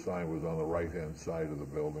the sign was on the right hand side of the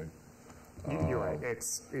building. You're right.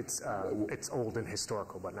 It's old and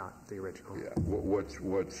historical, but not the original. Yeah.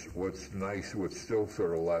 What's nice, what's still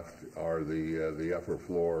sort of left are the upper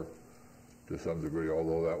floor, to some degree.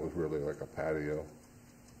 Although that was really like a patio.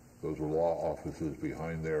 Those were law offices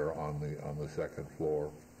behind there on the second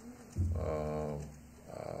floor.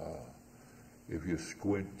 If you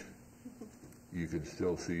squint, you can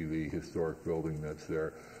still see the historic building that's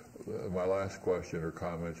there. My last question or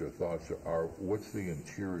comments or thoughts are, what's the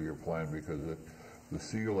interior plan? Because the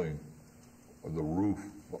ceiling, the roof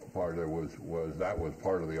part there was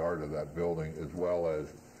part of the art of that building, as well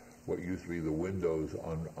as what used to be the windows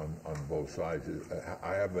on both sides.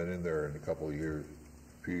 I have been in there in a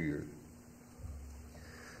few years.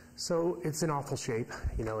 So it's in awful shape.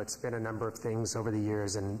 It's been a number of things over the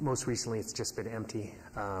years, and most recently it's just been empty.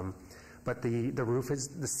 But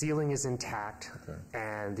the ceiling is intact, okay.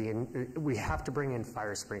 And we have to bring in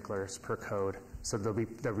fire sprinklers per code, so there'll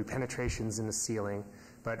be penetrations in the ceiling,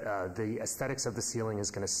 but the aesthetics of the ceiling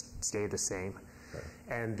is going to stay the same. Okay.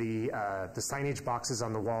 And the signage boxes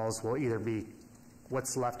on the walls will either be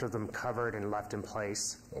what's left of them covered and left in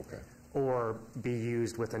place, okay, or be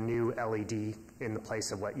used with a new LED in the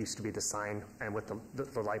place of what used to be the sign, and with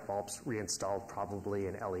the light bulbs reinstalled, probably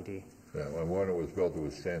an LED. Yeah, and when it was built, it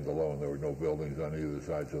was standalone. There were no buildings on either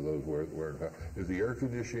side, so those were. Is the air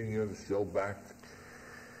conditioning unit still back?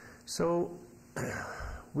 So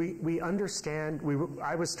We understand,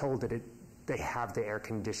 I was told that they have the air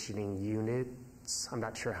conditioning units. I'm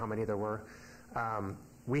not sure how many there were.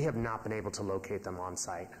 We have not been able to locate them on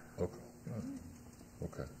site. Okay.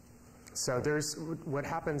 Okay. So what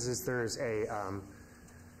happens is there's a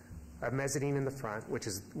mezzanine in the front, which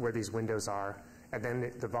is where these windows are, and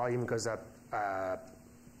then the volume goes up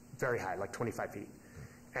very high, like 25 feet.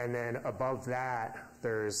 And then above that,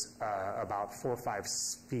 there's about 4 or 5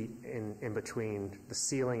 feet in between the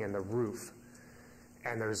ceiling and the roof.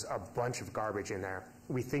 And there's a bunch of garbage in there.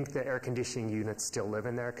 We think the air conditioning units still live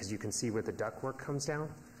in there because you can see where the ductwork comes down.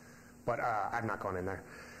 But I've not gone in there.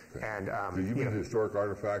 Okay. And do you mean historic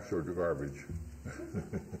artifacts or the garbage?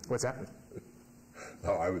 What's that?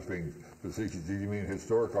 No, I was being facetious. Do you mean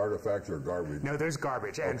historic artifacts or garbage? No, there's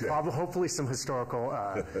garbage, and Okay. probably, hopefully some historical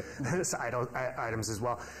items as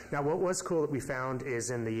well. Now, what was cool that we found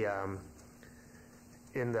is in the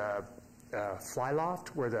fly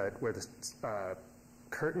loft where the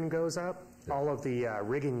curtain goes up, all of the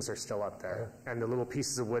riggings are still up there, and the little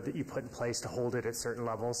pieces of wood that you put in place to hold it at certain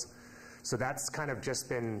levels. So that's kind of just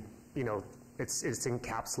been, it's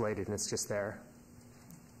encapsulated and it's just there.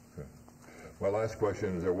 Okay. My last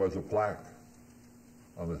question is, there was a plaque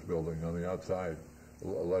on this building on the outside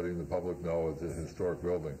letting the public know it's a historic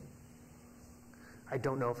building. I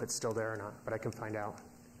don't know if it's still there or not, but I can find out.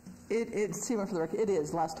 It's, for the record, it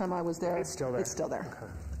is. Last time I was there. It's still there. It's still there.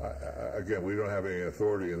 Okay. Again, we don't have any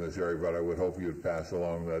authority in this area, but I would hope you'd pass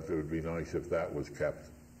along that it would be nice if that was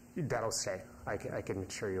kept. That'll stay. I can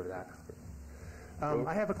assure you of that.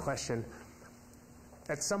 I have a question.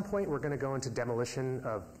 At some point, we're going to go into demolition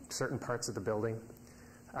of certain parts of the building,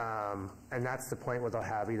 and that's the point where they'll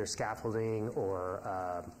have either scaffolding or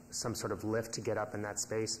some sort of lift to get up in that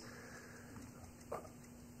space.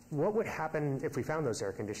 What would happen if we found those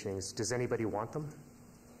air conditionings? Does anybody want them?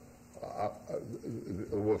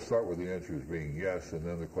 We'll start with the answers being yes, and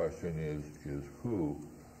then the question is who.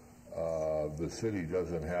 The city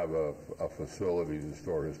doesn't have a facility to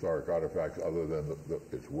store historic artifacts other than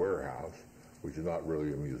its warehouse, which is not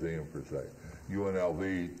really a museum per se.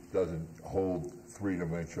 UNLV doesn't hold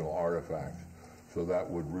three-dimensional artifacts, so that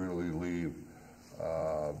would really leave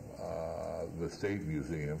the State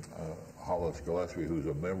Museum, Hollis Gillespie, who's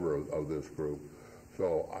a member of this group.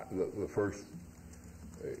 So the first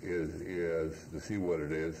is to see what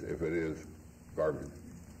it is, if it is garbage.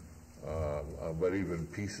 But even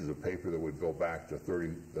pieces of paper that would go back to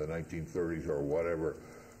the 1930s or whatever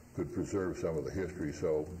could preserve some of the history.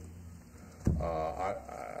 So I'm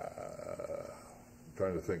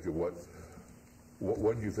trying to think of when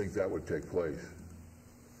do you think that would take place?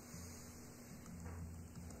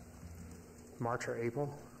 March or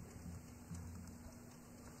April?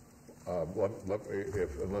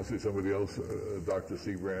 Unless there's somebody else, Dr.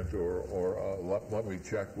 Seabrandt, or let me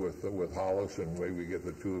check with Hollis and maybe get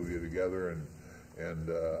the two of you together, and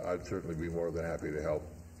I'd certainly be more than happy to help,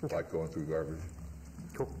 like going through garbage.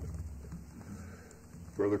 Cool.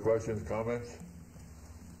 Further questions, comments?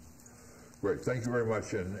 Great. Thank you very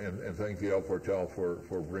much, and thank you, El Portel,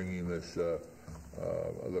 for bringing this the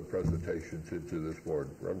presentation to this board.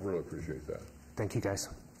 I really appreciate that. Thank you, guys.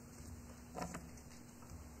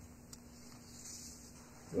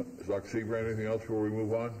 Dr. Seabrand, anything else before we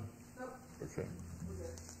move on? No. Okay.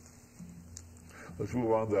 Let's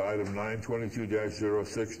move on to item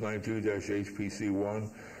 922-0692-HPC1,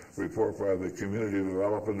 report by the Community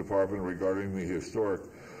Development Department regarding the Historic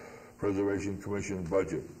Preservation Commission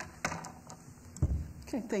budget.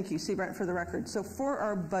 Okay, thank you, Seabrant, for the record. So for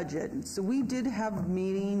our budget, so we did have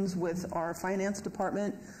meetings with our finance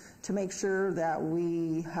department to make sure that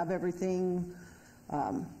we have everything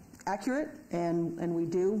accurate, and we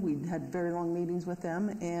do. We had very long meetings with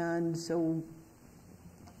them, and so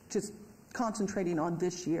just concentrating on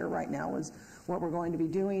this year right now is what we're going to be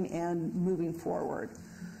doing and moving forward.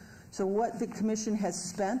 So what the commission has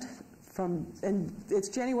spent and it's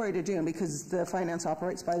January to June because the finance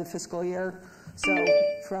operates by the fiscal year. So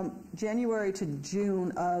from January to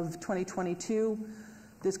June of 2022,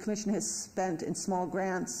 this commission has spent in small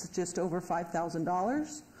grants just over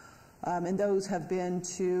 $5,000. And those have been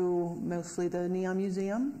to mostly the Neon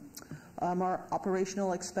Museum. Our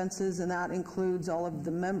operational expenses, and that includes all of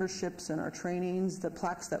the memberships and our trainings, the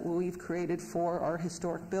plaques that we've created for our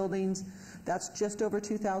historic buildings. That's just over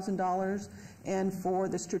 $2,000. And for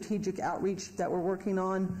the strategic outreach that we're working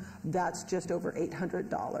on, that's just over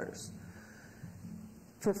 $800.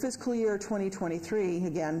 For fiscal year 2023,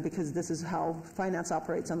 again, because this is how finance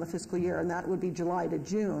operates on the fiscal year, and that would be July to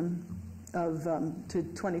June of to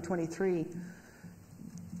 2023,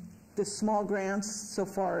 The small grants so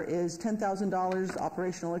far is $10,000,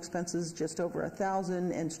 operational expenses just over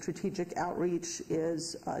 $1,000, and strategic outreach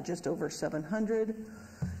is just over $700.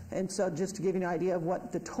 And so just to give you an idea of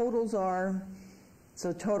what the totals are,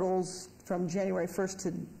 so totals from January 1st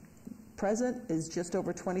to present is just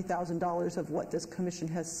over $20,000 of what this commission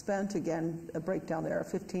has spent. Again, a breakdown there,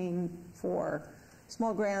 15 for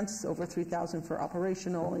small grants, over 3,000 for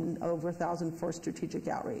operational, and over 1,000 for strategic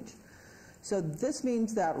outreach. So this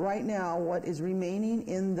means that right now what is remaining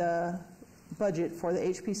in the budget for the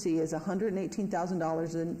HPC is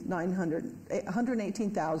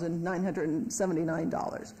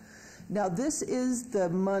 $118,979. Now this is the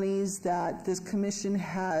monies that this commission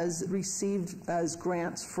has received as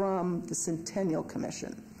grants from the Centennial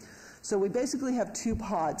Commission. So we basically have two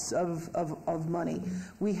pots of money.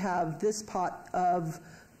 We have this pot of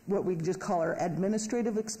what we just call our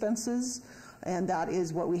administrative expenses, and that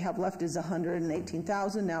is what we have left is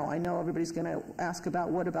 $118,000. Now I know everybody's going to ask about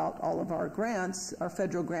what about all of our grants, our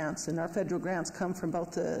federal grants, and our federal grants come from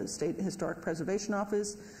both the State Historic Preservation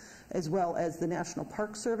Office as well as the National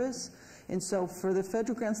Park Service. And so for the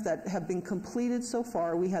federal grants that have been completed so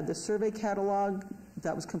far, we had the survey catalog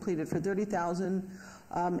that was completed for $30,000,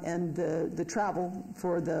 and the travel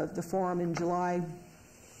for the forum in July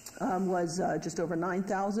was just over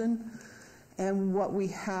 $9,000. And what we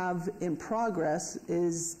have in progress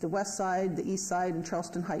is the west side, the east side, and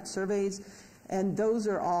Charleston Heights surveys, and those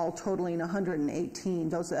are all totaling 118.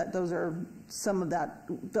 Those are some of that.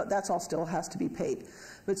 That's all still has to be paid.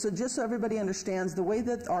 But so just so everybody understands, the way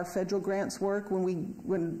that our federal grants work,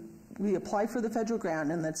 when we apply for the federal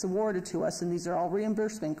grant and that's awarded to us, and these are all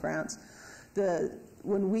reimbursement grants,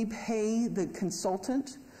 when we pay the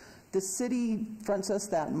consultant, the city fronts us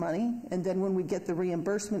that money, and then when we get the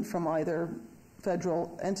reimbursement from either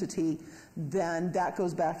federal entity, then that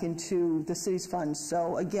goes back into the city's funds.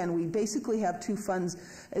 So again, we basically have two funds.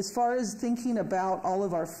 As far as thinking about all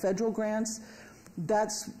of our federal grants,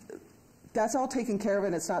 that's all taken care of,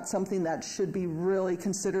 and it's not something that should be really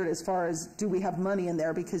considered as far as do we have money in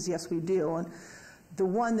there, because yes, we do. And the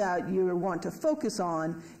one that you want to focus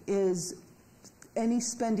on is any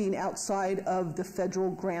spending outside of the federal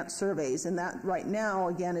grant surveys, and that right now,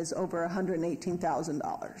 again, is over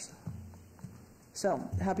 $118,000. So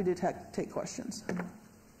happy to take questions.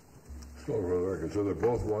 So for the record, so they're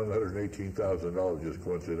both $118,000, just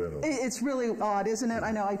coincidental. It's really odd, isn't it?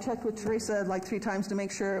 I know. I checked with Teresa like 3 times to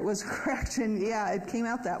make sure it was correct, and yeah, it came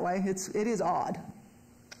out that way. It is odd.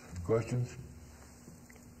 Questions?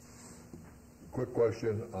 Quick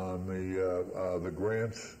question on the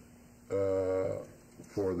grants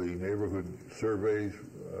for the neighborhood surveys,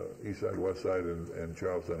 east side, west side, and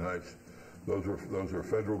Charleston Heights. Those are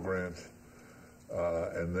federal grants.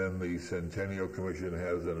 And then the Centennial Commission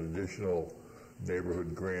has an additional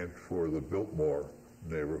neighborhood grant for the Biltmore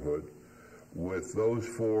neighborhood. With those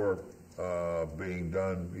 4 being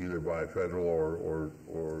done either by federal or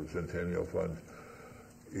Centennial funds,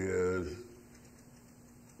 is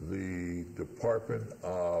the Department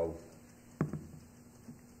of,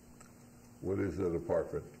 what is the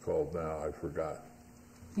department called now? I forgot.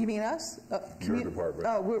 You mean us? Your department.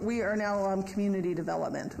 Oh, we are now community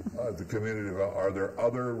development. The community are there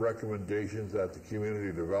other recommendations that the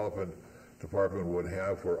community development department would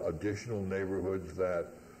have for additional neighborhoods that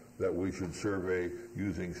we should survey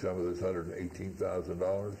using some of this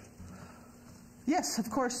 $118,000? Yes, of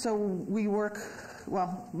course. So we work,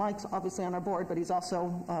 well, Mike's obviously on our board, but he's also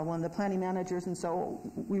one of the planning managers, and so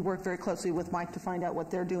we work very closely with Mike to find out what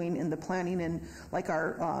they're doing in the planning, and like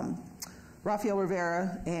our Rafael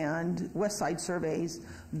Rivera and West Side surveys,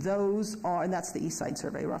 those are, and that's the East Side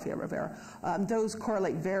survey, Rafael Rivera, those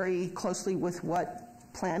correlate very closely with what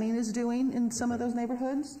planning is doing in some of those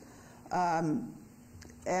neighborhoods.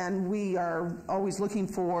 And we are always looking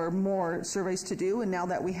for more surveys to do, and now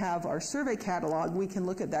that we have our survey catalog, we can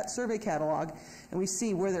look at that survey catalog and we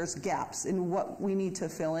see where there's gaps in what we need to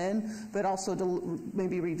fill in, but also to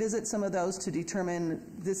maybe revisit some of those to determine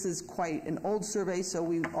this is quite an old survey, so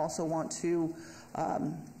we also want to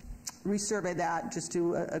resurvey that, just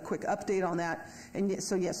do a quick update on that. And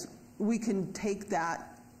so yes, we can take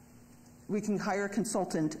that, we can hire a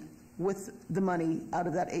consultant with the money out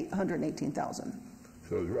of that $118,000.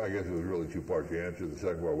 So I guess it was really 2 parts. You answered the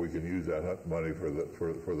second part. We can use that money for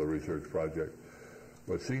the research project.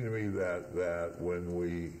 But it seemed to me that when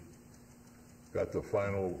we got the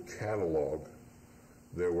final catalog,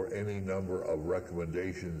 there were any number of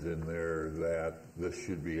recommendations in there that this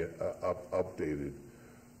should be updated.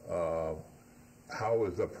 How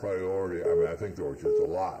is the priority? I mean, I think there was just a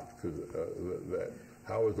lot, because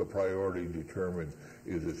how is the priority determined?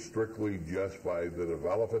 Is it strictly just by the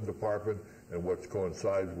development department and what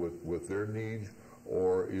coincides with their needs?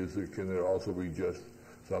 Or can it also be just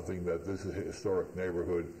something that this is a historic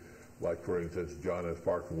neighborhood, like for instance, John S.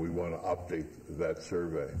 Park, and we want to update that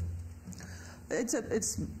survey?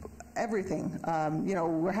 It's everything.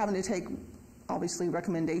 We're having to take, obviously,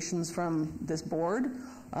 recommendations from this board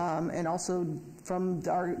and also from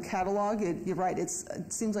our catalog. You're right, it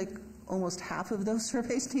seems like almost half of those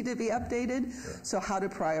surveys need to be updated. Yeah. So how to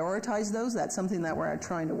prioritize those, that's something that we're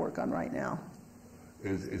trying to work on right now.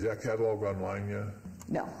 Is that catalog online yet?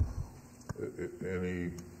 No.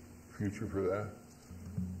 Any future for that?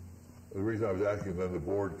 The reason I was asking, then the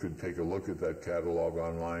board could take a look at that catalog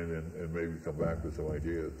online and maybe come back with some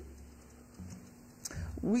ideas.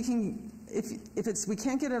 We can, if we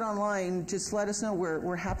can't get it online, just let us know.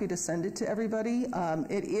 We're happy to send it to everybody.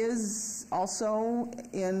 It is also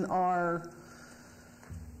in our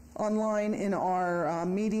online in our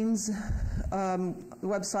meetings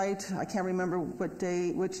website. I can't remember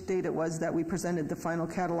which date it was that we presented the final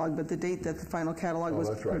catalog, but the date that the final catalog was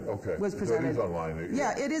presented. So it is online.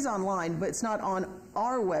 Yeah, it is online, but it's not on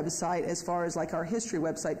our website as far as like our history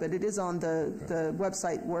website, but it is on the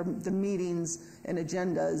website where the meetings and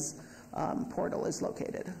agendas portal is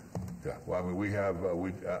located. Yeah, well, I mean, we have,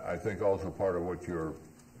 I think also part of what you're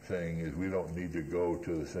saying is we don't need to go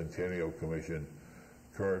to the Centennial Commission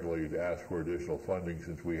currently to ask for additional funding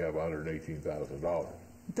since we have $118,000.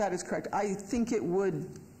 That is correct. I think it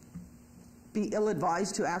would be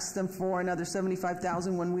ill-advised to ask them for another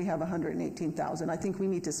 $75,000 when we have $118,000. I think we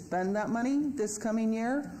need to spend that money this coming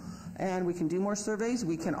year, and we can do more surveys.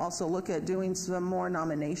 We can also look at doing some more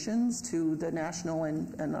nominations to the national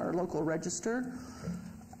and our local register.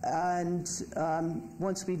 And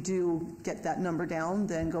once we do get that number down,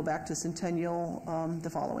 then go back to Centennial the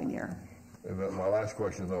following year. And then my last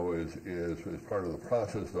question, though, is as part of the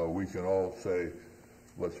process, though, we can all say,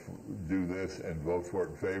 let's do this and vote for it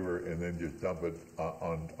in favor, and then just dump it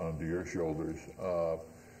onto your shoulders.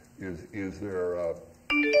 Is there,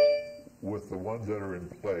 with the ones that are in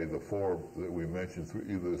play, the four that we mentioned,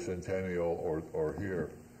 either the Centennial or here,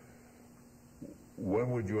 when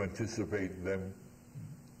would you anticipate them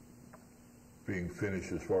being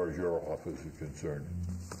finished as far as your office is concerned?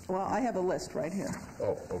 Well, I have a list right here.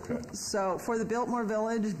 Oh, okay. So for the Biltmore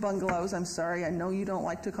Village bungalows, I'm sorry, I know you don't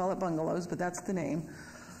like to call it bungalows, but that's the name.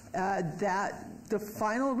 The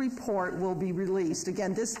final report will be released.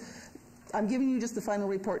 Again, I'm giving you just the final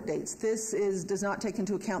report dates. This does not take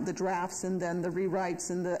into account the drafts and then the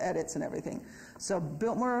rewrites and the edits and everything. So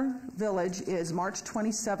Biltmore Village is March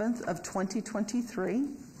 27th of 2023.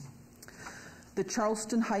 The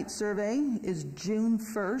Charleston Heights survey is June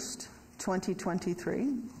 1st,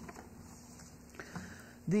 2023.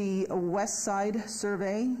 The West Side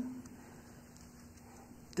survey,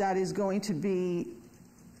 that is going to be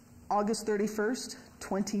August 31st,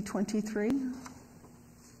 2023.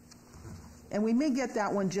 And we may get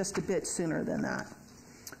that one just a bit sooner than that.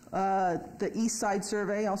 The East Side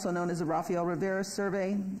survey, also known as the Rafael Rivera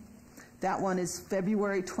survey, that one is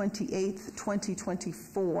February 28th,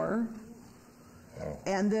 2024.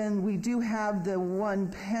 And then we do have the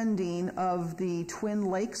one pending of the Twin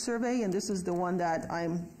Lake survey, and this is the one that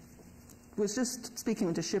was just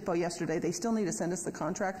speaking to SHPO yesterday. They still need to send us the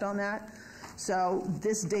contract on that. So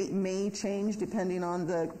this date may change depending on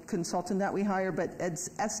the consultant that we hire, but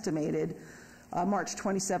it's estimated March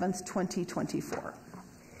 27th, 2024.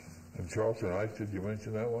 And Charleston Heights, did you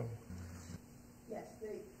mention that one?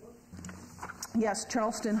 Yes,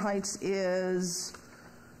 Charleston Heights is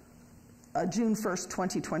June 1st,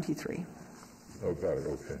 2023. Oh, got it.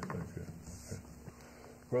 Okay, thank you. Okay.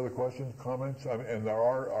 Further questions, comments? And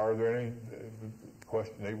are there any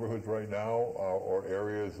neighborhoods right now or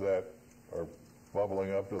areas that are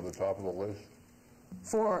bubbling up to the top of the list?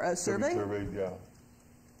 For a survey? Surveyed, yeah.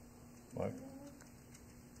 Mike?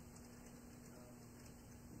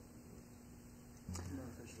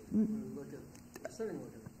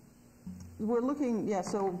 We're looking,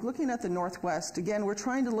 so looking at the Northwest, again, we're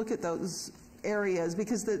trying to look at those areas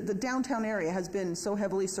because the downtown area has been so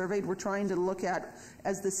heavily surveyed. We're trying to look at,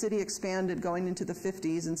 as the city expanded going into the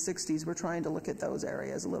 50s and 60s, we're trying to look at those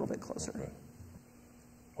areas a little bit closer. Okay.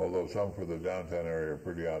 Although some for the downtown area are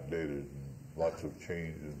pretty outdated and lots of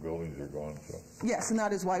change and buildings are gone. So. Yes, and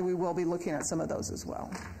that is why we will be looking at some of those as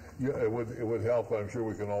well. Yeah, it would help. I'm sure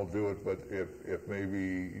we can all do it, but if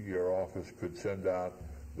maybe your office could send out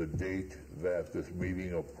the date that this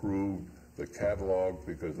meeting approved the catalog,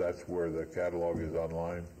 because that's where the catalog is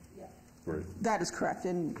online. Yeah. Great. That is correct,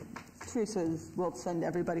 and Teresa will send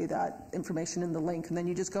everybody that information in the link, and then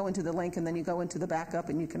you just go into the link, and then you go into the backup,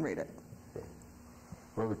 and you can read it.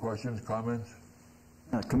 Further questions, comments?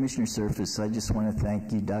 Commissioner Surface, I just want to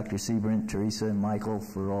thank you, Dr. Seabrant, Teresa, and Michael,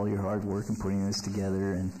 for all your hard work in putting this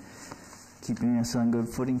together and keeping us on good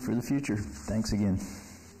footing for the future. Thanks again.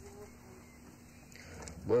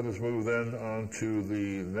 Let us move then on to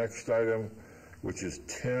the next item, which is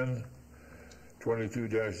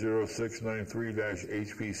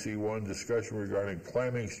 10-22-0693-HPC1, discussion regarding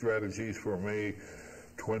planning strategies for May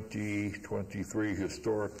 2023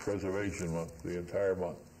 Historic Preservation Month, the entire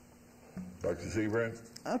month. Dr. Seabrant?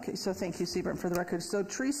 Okay, so thank you, Seabrant, for the record. So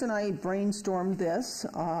Teresa and I brainstormed this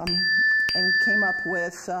and came up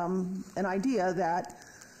with an idea that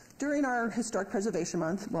during our Historic Preservation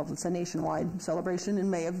Month, well, it's a nationwide celebration in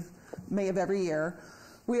May of every year,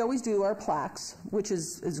 we always do our plaques, which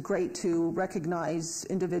is great to recognize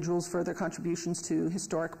individuals for their contributions to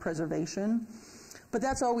historic preservation. But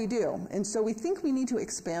that's all we do. And so we think we need to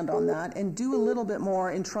expand on that and do a little bit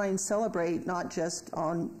more and try and celebrate not just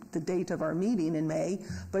on the date of our meeting in May,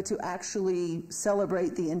 but to actually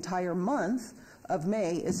celebrate the entire month of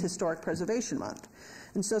May as Historic Preservation Month.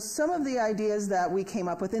 And so some of the ideas that we came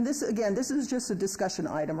up with, and this, again, this is just a discussion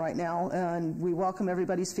item right now, and we welcome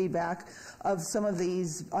everybody's feedback of some of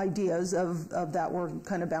these ideas of that we're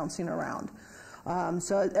kind of bouncing around.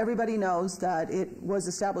 So everybody knows that it was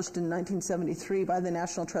established in 1973 by the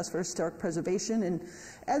National Trust for Historic Preservation, and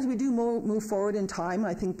as we do move forward in time,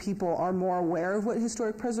 I think people are more aware of what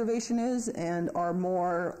historic preservation is and are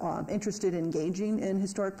more interested in engaging in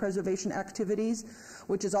historic preservation activities,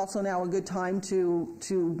 which is also now a good time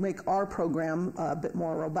to make our program a bit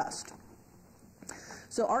more robust.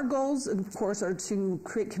 So our goals, of course, are to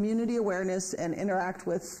create community awareness and interact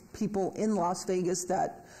with people in Las Vegas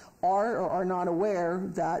that are or are not aware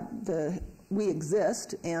that we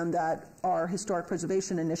exist and that our historic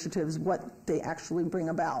preservation initiatives, what they actually bring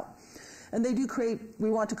about. And they do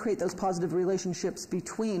we want to create those positive relationships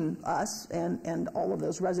between us and all of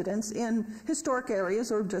those residents in historic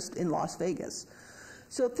areas or just in Las Vegas.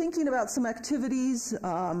 So thinking about some activities,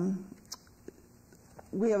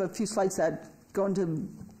 we have a few slides that go into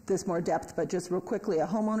this more depth, but just real quickly, a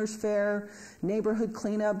homeowners fair, neighborhood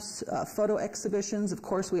cleanups, photo exhibitions. Of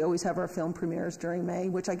course, we always have our film premieres during May,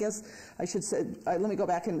 which I guess I should say, let me go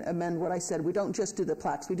back and amend what I said. We don't just do the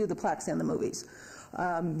plaques, we do the plaques and the movies.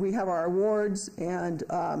 We have our awards, and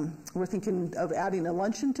we're thinking of adding a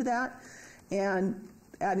luncheon to that and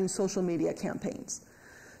adding social media campaigns.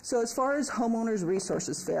 So as far as Homeowners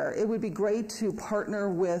Resources Fair, it would be great to partner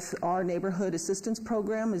with our neighborhood assistance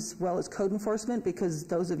program as well as code enforcement, because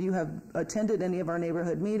those of you who have attended any of our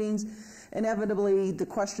neighborhood meetings, inevitably the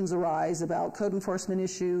questions arise about code enforcement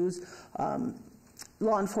issues,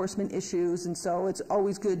 law enforcement issues, and so it's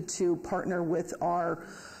always good to partner with the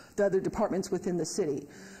other departments within the city.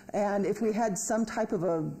 And if we had some type of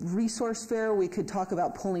a resource fair, we could talk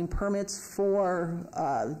about pulling permits for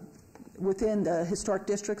within the historic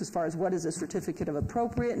district as far as what is a certificate of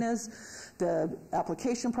appropriateness, the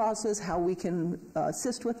application process, how we can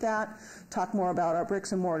assist with that, talk more about our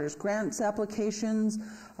bricks and mortars grants applications,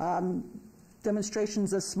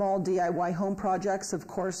 demonstrations of small DIY home projects, of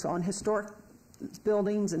course, on historic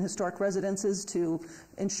buildings and historic residences to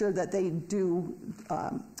ensure that they do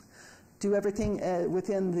everything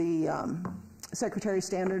within the Secretary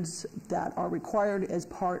standards that are required as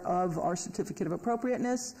part of our certificate of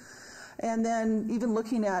appropriateness. And then even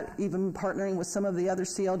looking at partnering with some of the other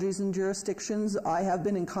CLGs and jurisdictions. I have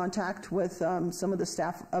been in contact with some of the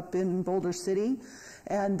staff up in Boulder City,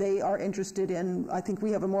 and they are interested in, I think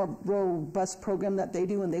we have a more robust program that they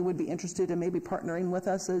do, and they would be interested in maybe partnering with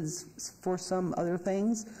us for some other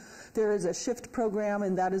things. There is a SHIFT program,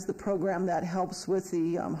 and that is the program that helps with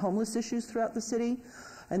the homeless issues throughout the city,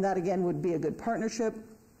 and that again would be a good partnership.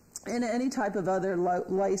 And any type of other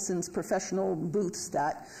licensed professional booths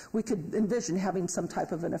that we could envision having some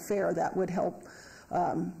type of an affair that would help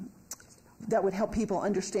people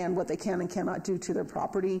understand what they can and cannot do to their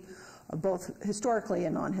property, both historically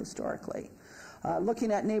and non-historically.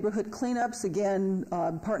 Looking at neighborhood cleanups, again,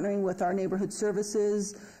 partnering with our neighborhood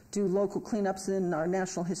services, do local cleanups in our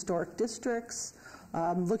national historic districts.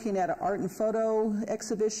 Looking at an art and photo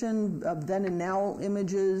exhibition of then and now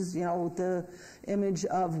images, the image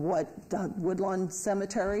of what the Woodlawn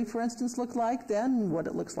Cemetery, for instance, looked like then, what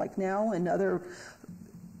it looks like now, and other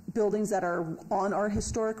buildings that are on our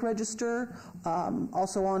historic register,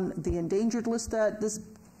 also on the endangered list that this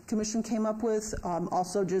commission came up with,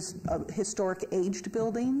 also just historic aged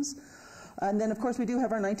buildings. And then, of course, we do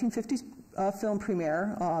have our 1950s film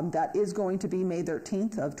premiere that is going to be May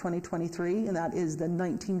 13th of 2023, and that is the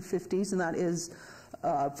 1950s, and that is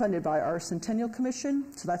funded by our Centennial Commission.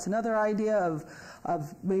 So that's another idea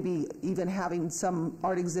of maybe even having some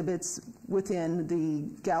art exhibits within the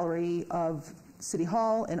gallery of City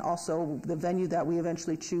Hall and also the venue that we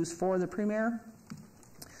eventually choose for the premiere.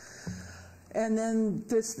 And then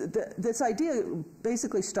this idea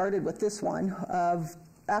basically started with this one of,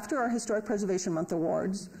 after our Historic Preservation Month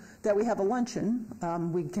awards, that we have a luncheon.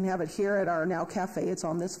 We can have it here at our Now Cafe. It's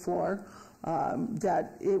on this floor.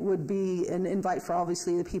 That it would be an invite for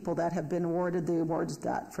obviously the people that have been awarded the awards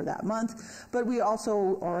for that month. But we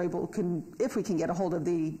also are able, if we can get a hold of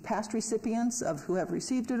the past recipients of who have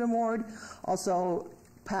received an award, also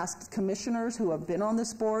past commissioners who have been on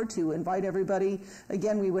this board, to invite everybody.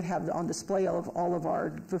 Again, we would have on display of all of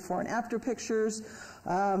our before and after pictures,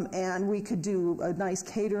 and we could do a nice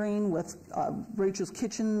catering with Rachel's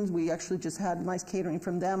Kitchens. We actually just had nice catering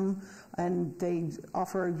from them, and they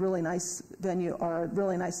offer a really nice venue, or a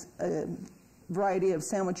really nice variety of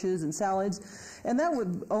sandwiches and salads, and that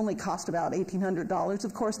would only cost about $1,800.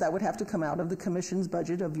 Of course, that would have to come out of the commission's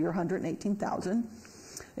budget of your $118,000.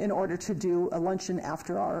 In order to do a luncheon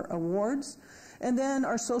after our awards. And then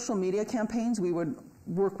our social media campaigns, we would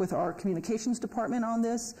work with our communications department on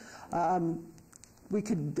this. We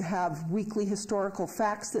could have weekly historical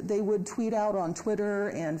facts that they would tweet out on Twitter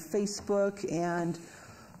and Facebook, and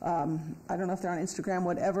I don't know if they're on Instagram,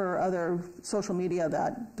 whatever other social media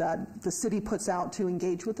that the city puts out to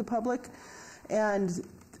engage with the public. And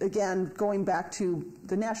again, going back to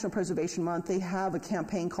the National Preservation Month, they have a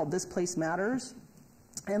campaign called This Place Matters,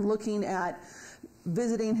 and looking at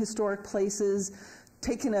visiting historic places,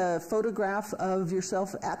 taking a photograph of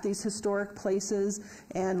yourself at these historic places,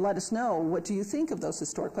 and let us know, what do you think of those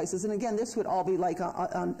historic places? And again, this would all be like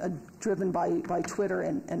driven by Twitter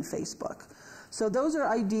and Facebook. So those are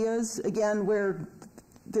ideas, again, where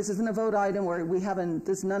this isn't a vote item, where we haven't,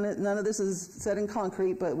 none of this is set in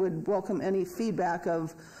concrete, but would welcome any feedback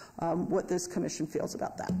of what this commission feels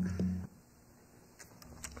about that.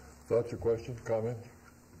 Thoughts or questions, comments?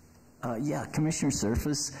 Yeah, Commissioner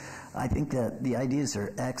Surface, I think that the ideas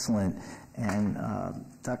are excellent. And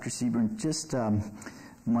Dr. Seaborn, just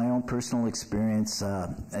my own personal experience,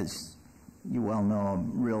 as you well know,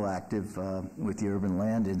 I'm real active with the Urban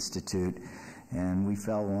Land Institute, and we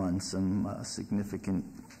fell on some significant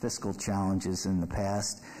fiscal challenges in the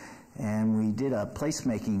past. And we did a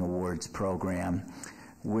placemaking awards program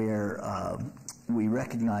where we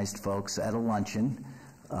recognized folks at a luncheon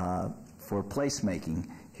for placemaking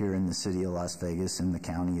here in the city of Las Vegas and the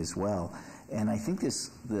county as well. And I think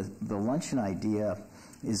the luncheon idea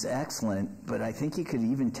is excellent, but I think you could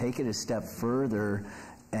even take it a step further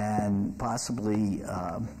and possibly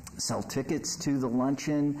sell tickets to the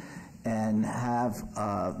luncheon and have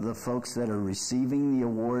the folks that are receiving the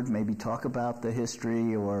award maybe talk about the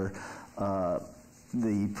history or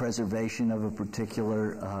the preservation of a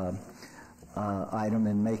particular item,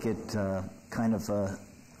 and make it kind of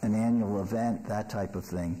an annual event, that type of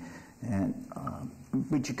thing. And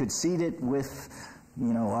but you could seed it with,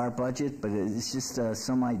 you know, our budget, but it's just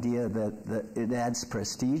some idea that it adds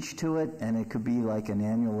prestige to it, and it could be like an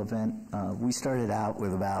annual event. We started out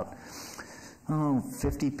with about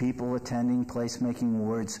 50 people attending placemaking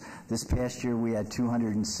awards. This past year we had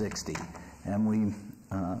 260, and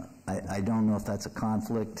I don't know if that's a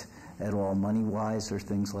conflict at all money-wise or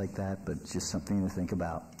things like that, but just something to think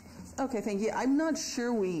about. Okay, thank you. I'm not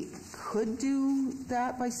sure we could do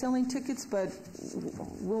that by selling tickets, but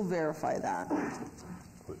we'll verify that.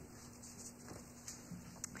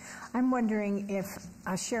 I'm wondering if,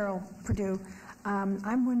 Cheryl Purdue,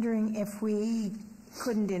 I'm wondering if we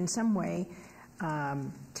couldn't in some way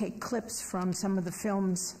take clips from some of the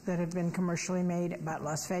films that have been commercially made about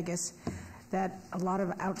Las Vegas that a lot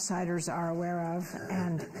of outsiders are aware of,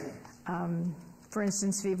 and for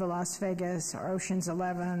instance, Viva Las Vegas or Ocean's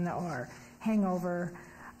 11 or Hangover,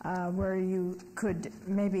 where you could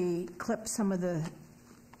maybe clip some of the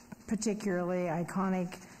particularly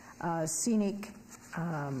iconic scenic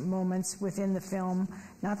moments within the film,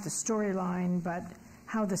 not the storyline, but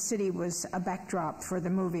how the city was a backdrop for the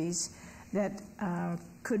movies, that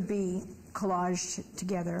could be collaged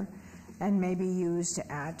together and maybe used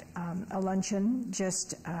at a luncheon,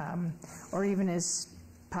 just or even as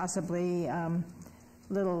possibly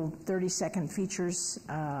little 30-second features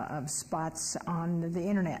of spots on the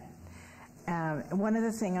internet. One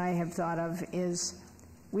other thing I have thought of is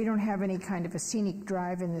we don't have any kind of a scenic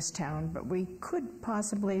drive in this town, but we could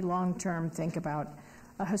possibly long-term think about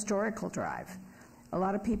a historical drive. A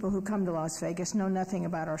lot of people who come to Las Vegas know nothing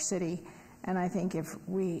about our city, and I think if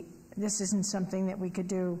we this isn't something that we could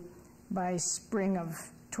do by spring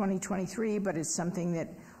of 2023, but it's something that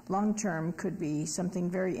long-term could be something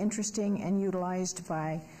very interesting and utilized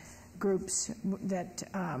by groups that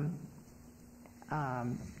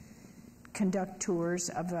conduct tours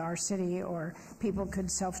of our city, or people could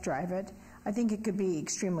self-drive it. I think it could be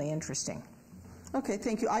extremely interesting. Okay,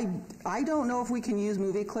 thank you. I don't know if we can use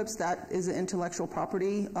movie clips. That is an intellectual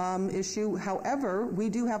property issue. However, we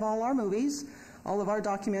do have all our movies, all of our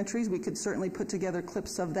documentaries. We could certainly put together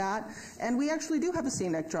clips of that. And we actually do have a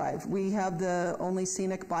scenic drive. We have the only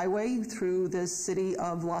scenic byway through the city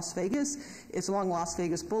of Las Vegas. It's along Las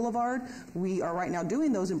Vegas Boulevard. We are right now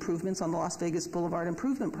doing those improvements on the Las Vegas Boulevard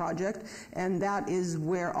Improvement Project, and that is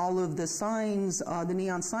where all of the signs, the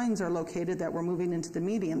neon signs are located that we're moving into the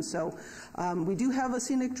medium. So we do have a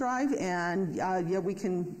scenic drive, and yeah, we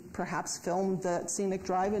can perhaps film the scenic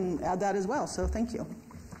drive and add that as well. So thank you.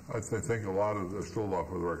 I think a lot of, still off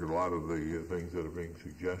the record, a lot of the things that are being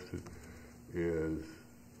suggested is,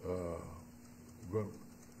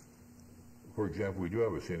 for example, we do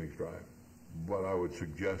have a scenic drive, but I would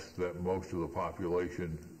suggest that most of the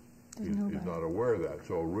population is not aware of that.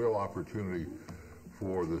 So a real opportunity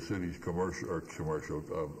for the city's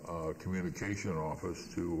communication office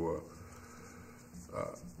to,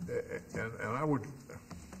 and I would,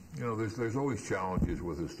 you know, there's always challenges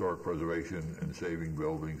with historic preservation and saving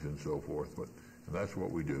buildings and so forth, and that's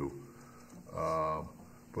what we do.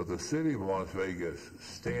 But the city of Las Vegas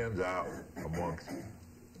stands out amongst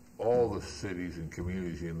all the cities and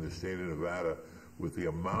communities in the state of Nevada with the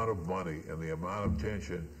amount of money and the amount of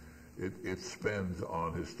attention it spends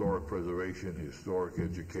on historic preservation, historic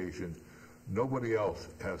education. Nobody else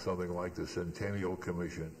has something like the Centennial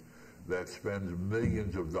Commission that spends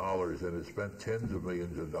millions of dollars and has spent tens of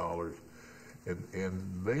millions of dollars, and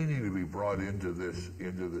they need to be brought into this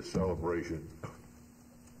celebration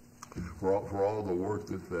for all the work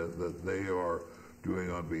that they are doing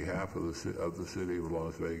on behalf of the city of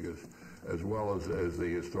Las Vegas, as well as the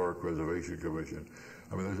Historic Preservation Commission.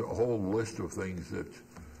 I mean, there's a whole list of things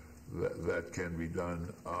that can be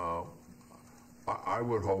done. I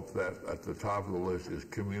would hope that at the top of the list is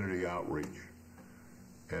community outreach.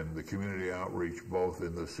 And the community outreach, both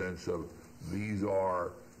in the sense of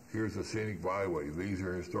here's a scenic byway, these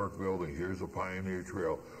are historic buildings, here's a pioneer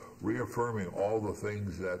trail, reaffirming all the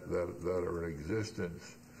things that are in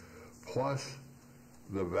existence, plus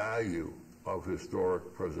the value of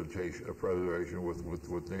historic preservation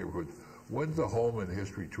with neighborhoods. When's the Home and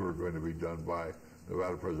History Tour going to be done by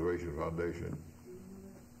Nevada Preservation Foundation?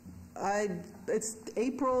 It's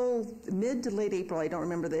April, mid to late April. I don't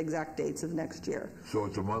remember the exact dates of next year. So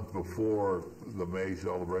it's a month before the May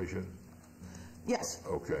celebration? Yes.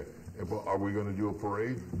 Okay. Are we going to do a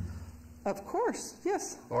parade? Of course,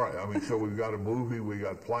 yes. All right. I mean, so we've got a movie, we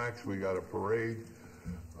got plaques, we got a parade.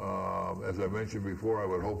 As I mentioned before, I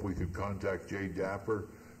would hope we could contact Jay Dapper.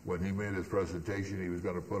 When he made his presentation, he was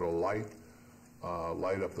going to put a light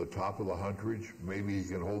up the top of the Huntridge. Maybe he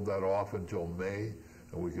can hold that off until May,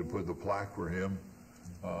 and we can put the plaque for him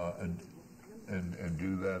and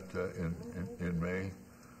do that in May.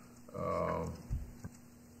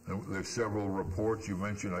 And there's several reports. You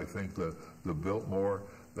mentioned, I think, the Biltmore.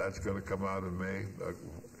 That's going to come out in May.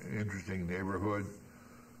 Interesting neighborhood.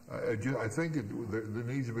 I think there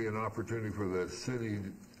needs to be an opportunity for the city,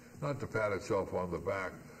 not to pat itself on the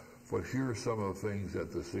back, but here are some of the things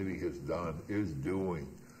that the city has done, is doing.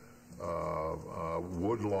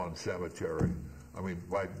 Woodlawn Cemetery. I mean,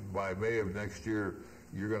 by May of next year,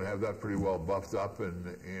 you're going to have that pretty well buffed up and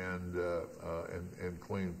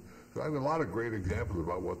clean. So I have a lot of great examples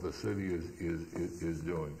about what the city is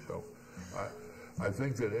doing. So I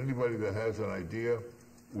think that anybody that has an idea,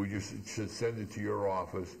 we just should send it to your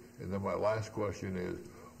office. And then my last question is,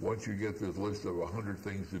 once you get this list of 100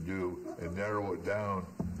 things to do and narrow it down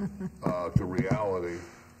to reality,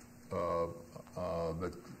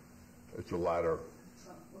 that it's a ladder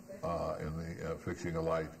in the fixing a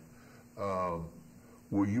light.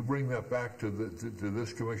 Will you bring that back to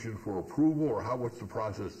this commission for approval, or what's the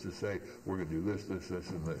process to say we're going to do this, this, this,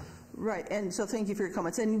 and this? Right, and so thank you for your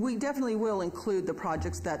comments. And we definitely will include the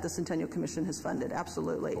projects that the Centennial Commission has funded,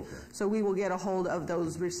 absolutely. Okay. So we will get a hold of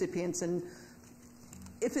those recipients, and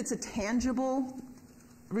if it's a tangible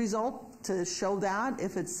result, to show that.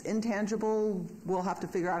 If it's intangible, we'll have to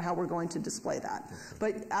figure out how we're going to display that.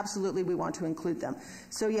 But absolutely, we want to include them.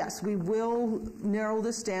 So yes, we will narrow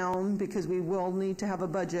this down because we will need to have a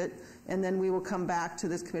budget, and then we will come back to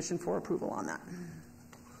this commission for approval on that.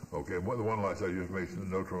 Okay, one last, I just made a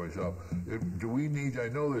note for myself. Do we need, I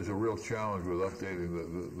know there's a real challenge with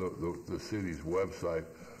updating the city's website,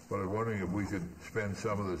 but I was wondering if we could spend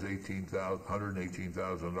some of this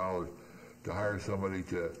 $118,000 to hire somebody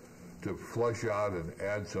to flush out and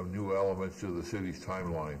add some new elements to the city's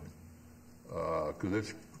timeline. Because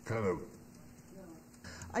it's kind of...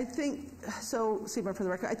 I think, so, Seaborn, for the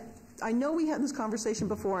record, I know we had this conversation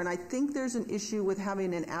before, and I think there's an issue with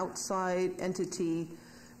having an outside entity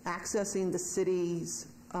accessing the city's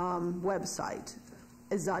website,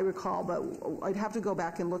 as I recall, but I'd have to go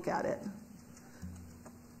back and look at it.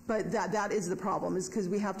 But that is the problem, is because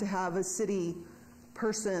we have to have a city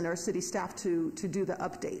person or city staff to do the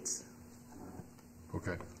updates.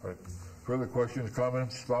 Okay, all right. Further questions,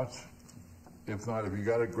 comments, thoughts? If not, if you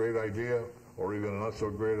got a great idea or even a not so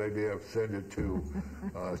great idea, send it to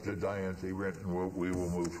Diane Seabrant, and we will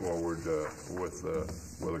move forward with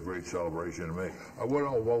a great celebration in May.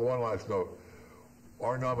 One last note.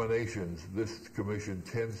 Our nominations, this commission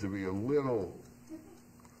tends to be a little,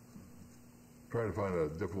 trying to find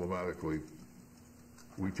it diplomatically,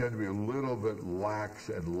 we tend to be a little bit lax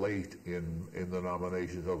and late in the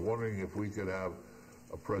nominations. I was wondering if we could have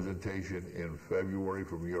a presentation in February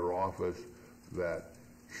from your office that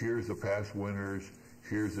here's the past winners,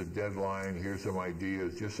 here's the deadline, here's some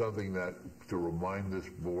ideas, just something that to remind this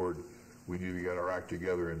board we need to get our act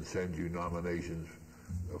together and send you nominations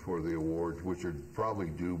for the awards, which are probably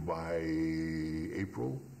due by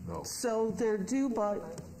April? No. So they're due by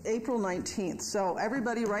April 19th. So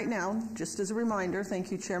everybody right now, just as a reminder,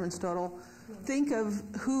 thank you, Chairman Stodel, think of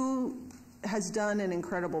who has done an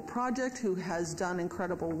incredible project, who has done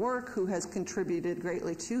incredible work, who has contributed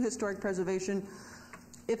greatly to historic preservation.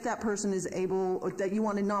 If that person is able, or that you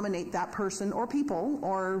want to nominate that person or people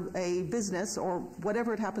or a business or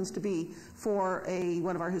whatever it happens to be for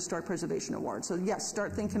one of our historic preservation awards. So yes,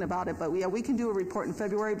 start thinking about it. But yeah, we can do a report in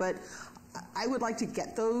February, but I would like to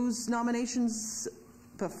get those nominations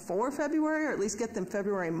before February, or at least get them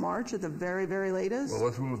February, March at the very, very latest. Well,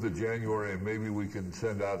 let's move to January, and maybe we can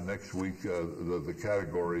send out next week the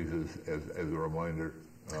categories as a reminder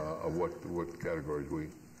of what categories we...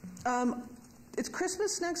 It's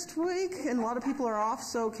Christmas next week, and a lot of people are off,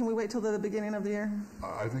 so can we wait till the beginning of the year?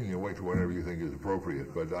 I think you can wait till whenever you think is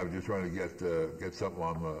appropriate, but I'm just trying to get something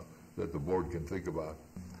on that the board can think about.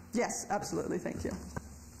 Yes, absolutely. Thank you.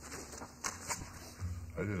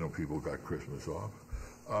 I didn't know people got Christmas off.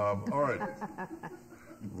 All right.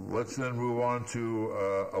 Let's then move on to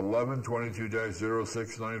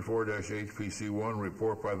 1122-0694-HPC1,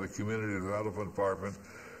 report by the Community Development Department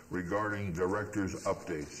regarding director's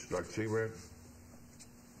updates. Dr. Seabrant?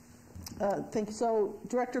 Thank you. So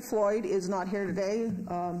Director Floyd is not here today.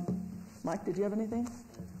 Mike, did you have anything?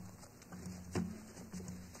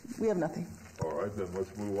 We have nothing. All right, then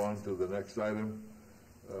let's move on to the next item,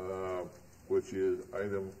 which is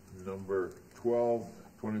item number 12,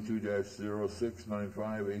 22-0695,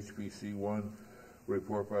 HPC1,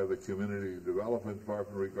 report by the Community Development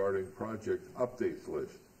Department regarding project updates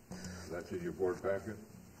list. That's in your board packet.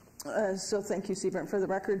 So thank you, Seabrant, for the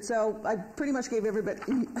record. So I pretty much gave everybody,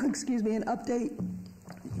 excuse me, an update.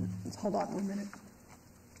 Let's hold on 1 minute.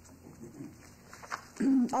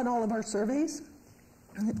 On all of our surveys.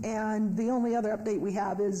 And the only other update we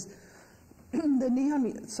have is the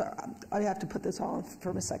neon, sorry, I have to put this on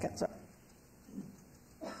for a second, sorry.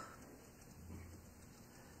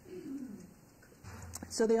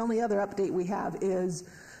 So the only other update we have is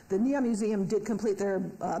the Neon Museum did complete their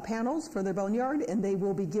panels for their boneyard, and they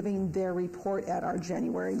will be giving their report at our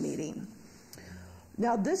January meeting.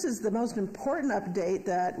 Now, this is the most important update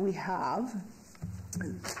that we have.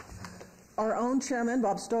 Our own chairman,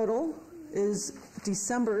 Bob Stodel, is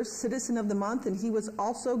December's Citizen of the Month, and he was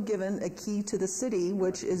also given a key to the city,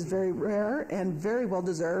 which is very rare and very well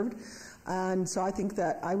deserved. And so I think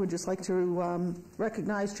that I would just like to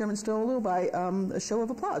recognize Chairman Stodel by a show of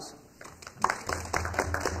applause.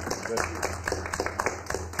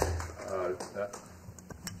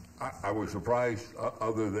 I was surprised,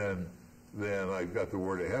 other than I got the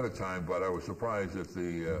word ahead of time, but I was surprised at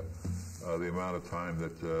the amount of time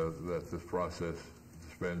that this process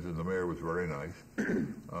spends, and the mayor was very nice,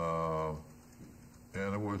 and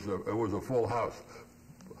it was a full house,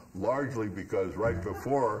 largely because right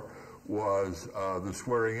before was the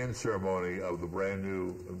swearing-in ceremony of the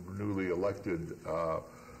newly elected.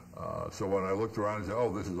 So when I looked around and said,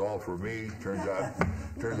 "Oh, this is all for me," turns out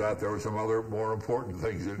there were some other more important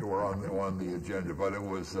things that were on the agenda. But it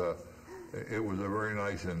was a very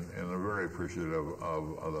nice and a very appreciative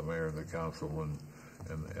of the mayor and the council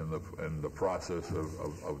and the process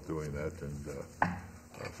of doing that. And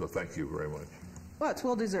so thank you very much. Well, it's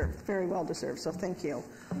well deserved, very well deserved. So thank you.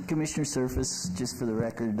 Commissioner Surface, just for the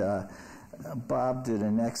record, Bob did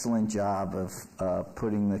an excellent job of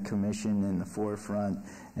putting the commission in the forefront,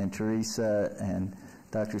 and Teresa and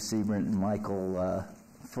Dr. Seabrant and Michael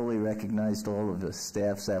fully recognized all of the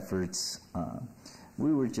staff's efforts.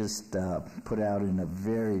 We were just put out in a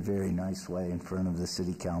very, very nice way in front of the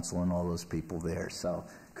City Council and all those people there. So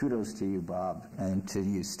kudos to you, Bob, and to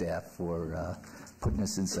you, staff, for putting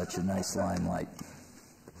us in such a nice limelight.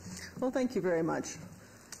 Well, thank you very much.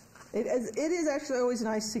 It is actually always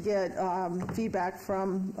nice to get feedback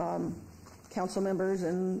from council members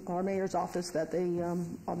and our mayor's office that they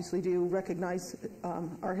obviously do recognize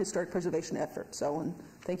our historic preservation effort. So, and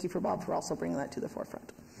thank you for Bob for also bringing that to the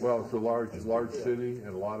forefront. Well, it's a large city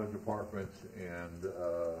and a lot of departments, and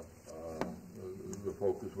the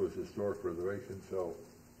focus was historic preservation, so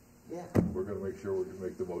yeah, we're going to make sure we can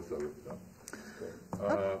make the most of it.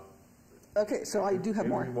 So. Okay, so I do have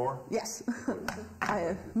more. Any more? Yes.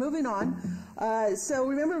 Moving on. So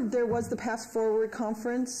remember, there was the Pass Forward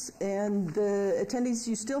conference, and the attendees,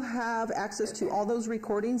 you still have access to all those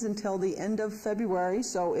recordings until the end of February.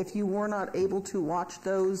 So if you were not able to watch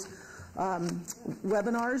those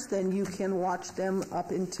webinars, then you can watch them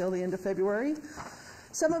up until the end of February.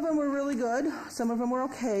 Some of them were really good. Some of them were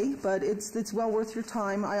okay, but it's well worth your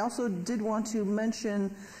time. I also did want to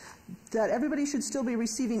mention that everybody should still be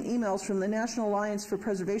receiving emails from the National Alliance for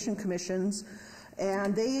Preservation Commissions,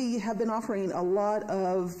 and they have been offering a lot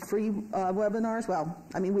of free webinars. Well,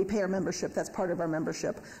 I mean, we pay our membership. That's part of our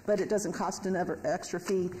membership, but it doesn't cost an extra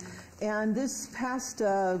fee. And this past,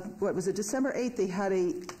 what was it, December 8th, they had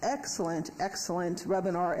a excellent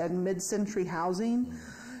webinar at Mid-Century Housing.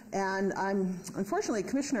 And unfortunately,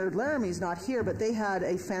 Commissioner Laramie's not here, but they had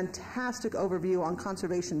a fantastic overview on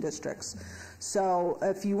conservation districts. So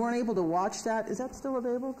if you weren't able to watch that, is that still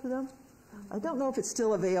available to them? I don't know if it's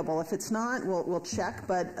still available. If it's not, we'll check.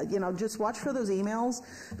 But just watch for those emails,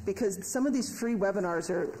 because some of these free webinars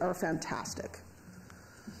are fantastic.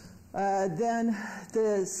 Then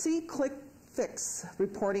the See-Click Fix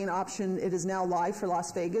reporting option, it is now live for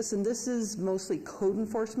Las Vegas, and this is mostly code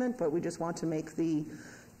enforcement, but we just want to make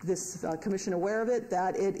this commission aware of it,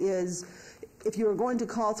 that it is, if you are going to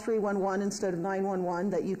call 311 instead of 911,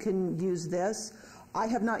 that you can use this. I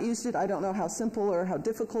have not used it. I don't know how simple or how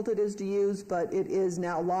difficult it is to use, but it is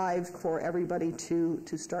now live for everybody to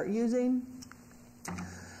start using.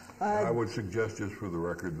 I would suggest, just for the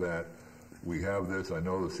record, that we have this. I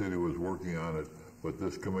know the city was working on it, but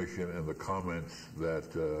this commission and the comments that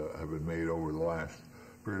have been made over the last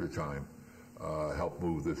period of time help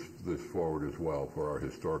move this forward as well for our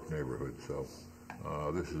historic neighborhood. So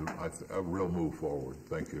this is a real move forward.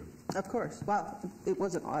 Thank you. Of course. Well, it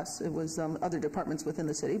wasn't us. It was other departments within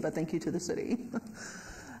the city, but thank you to the city.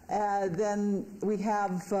 Then we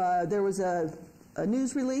have, there was a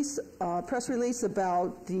news release, press release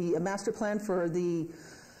about the master plan for the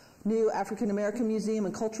new African American Museum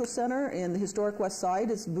and Cultural Center in the historic West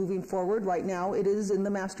Side. Is moving forward. Right now it is in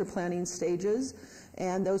the master planning stages,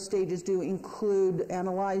 and those stages do include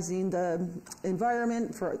analyzing the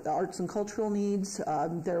environment for the arts and cultural needs.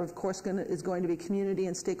 There of course is going to be community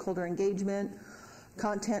and stakeholder engagement,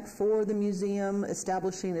 content for the museum,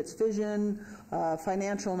 establishing its vision,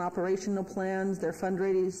 financial and operational plans, their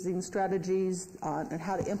fundraising strategies, and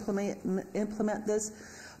how to implement this.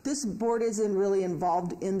 This board isn't really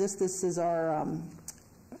involved in this. This is our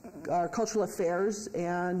cultural affairs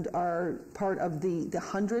and are part of the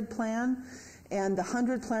 100 plan. And the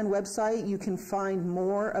 100 plan website, you can find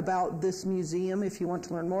more about this museum if you want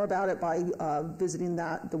to learn more about it by visiting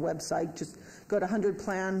the website. Just go to 100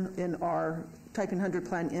 plan type in 100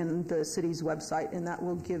 plan in the city's website, and that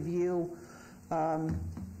will give you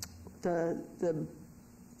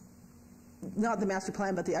not the master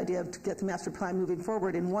plan, but the idea to get the master plan moving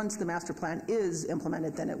forward. And once the master plan is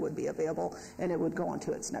implemented, then it would be available and it would go on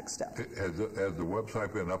to its next step. Has the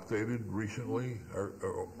website been updated recently?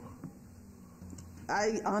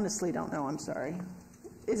 I honestly don't know. I'm sorry.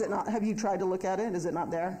 Is it not? Have you tried to look at it? Is it not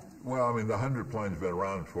there? Well, I mean, the 100 plan's been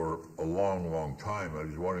around for a long, long time. I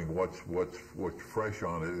was wondering what's fresh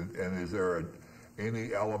on it, and is there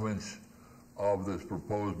any elements of this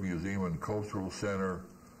proposed museum and cultural center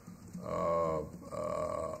on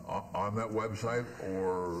that website,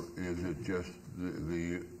 or is it just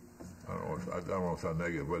the I don't know if it's not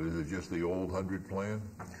negative, but is it just the old 100 plan?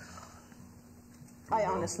 I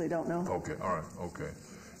honestly don't know. Okay, all right, okay.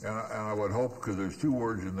 And I would hope, because there's two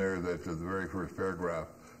words in there that the very first paragraph,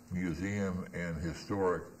 museum and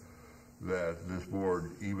historic, that this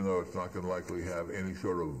board, even though it's not going to likely have any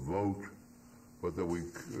sort of vote, but that we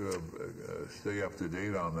stay up to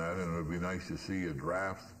date on that, and it would be nice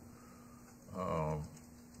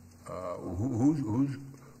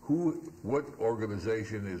what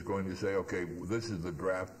organization is going to say, okay, this is the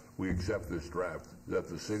draft, we accept this draft? Is that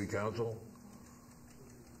the city council?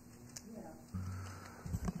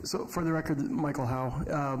 So for the record, Michael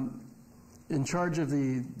Howe, in charge of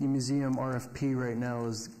the museum RFP right now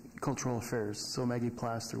is Cultural Affairs. So Maggie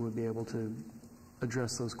Plaster would be able to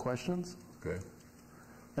address those questions. Okay.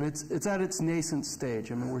 And it's at its nascent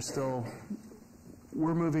stage. I mean,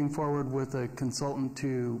 we're moving forward with a consultant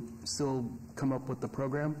to still come up with the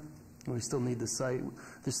program. We still need the site.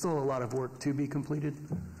 There's still a lot of work to be completed.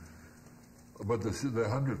 But the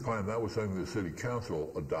 100 plan, that was something the city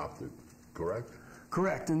council adopted, correct?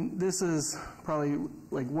 Correct, and this is probably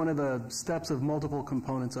like one of the steps of multiple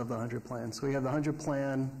components of the 100 plan. So we have the 100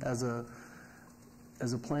 plan as a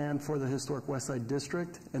plan for the historic West Side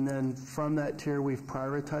District, and then from that tier we've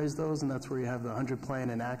prioritized those, and that's where you have the 100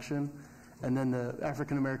 plan in action. And then the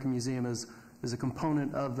African American Museum is a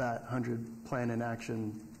component of that 100 plan in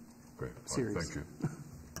action series. Thank you.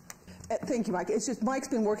 Thank you, Mike. It's just Mike's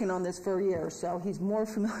been working on this for years, so he's more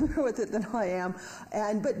familiar with it than I am.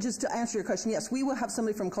 But just to answer your question, yes, we will have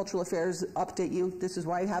somebody from Cultural Affairs update you. This is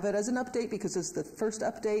why I have it as an update, because it's the first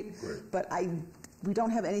update. Great. But we don't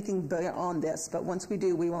have anything beyond this. But once we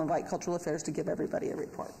do, we will invite Cultural Affairs to give everybody a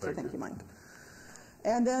report. So thank you, Mike.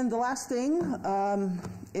 And then the last thing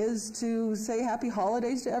is to say happy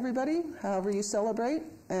holidays to everybody, however you celebrate,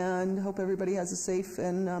 and hope everybody has a safe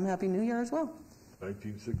and happy New Year as well.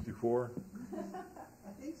 1964? I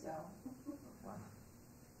think so.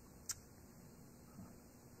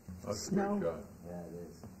 That's a great shot. Yeah, it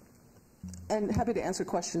is. And happy to answer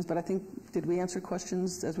questions, but I think, did we answer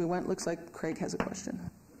questions as we went? Looks like Craig has a question.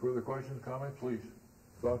 Further questions, comments, please?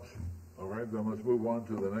 Thoughts? All right, then let's move on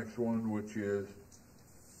to the next one, which is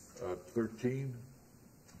 13,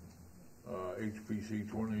 HPC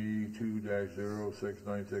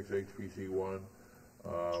 22-0696, HPC 1.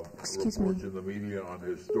 Excuse reports me. in the media on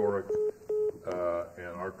historic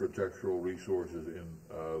and architectural resources in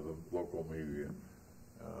the local media.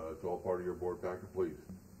 It's all part of your board packet, please.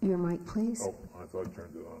 Your mic, please. Oh, I thought I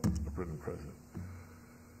turned it on. President.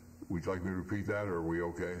 Would you like me to repeat that, or are we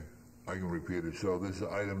okay? I can repeat it. So this is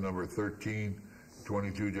item number 13,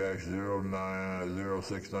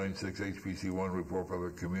 22-0696, HPC1 report from the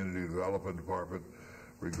Community Development Department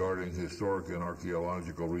regarding historic and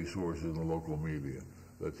archaeological resources in the local media.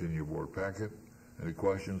 That's in your board packet. Any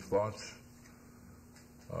questions, thoughts?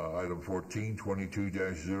 Item 14,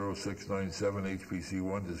 22-0697,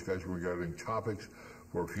 HPC1, discussion regarding topics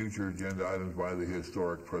for future agenda items by the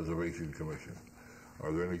Historic Preservation Commission.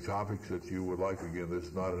 Are there any topics that you would like? Again, this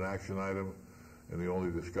is not an action item, and the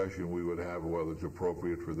only discussion we would have whether it's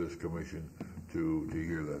appropriate for this commission to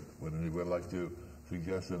hear that. Would anybody like to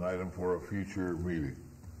suggest an item for a future meeting?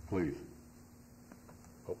 Please.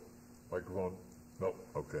 Oh, microphone? No,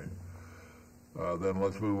 okay. Then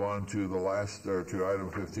let's move on to the last, to item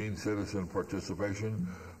 15, citizen participation.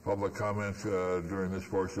 Public comment during this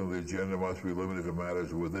portion of the agenda must be limited to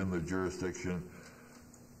matters within the jurisdiction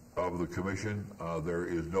of the commission. There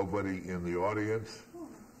is nobody in the audience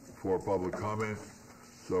for public comment,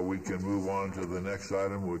 so we can move on to the next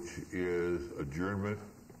item, which is adjournment,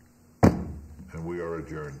 and we are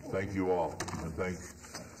adjourned. Thank you all, and thank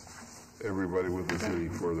everybody with the city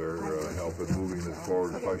for their help in moving this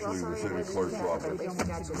forward, especially the city clerk's office. At least we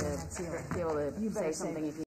got you to be able to say something if you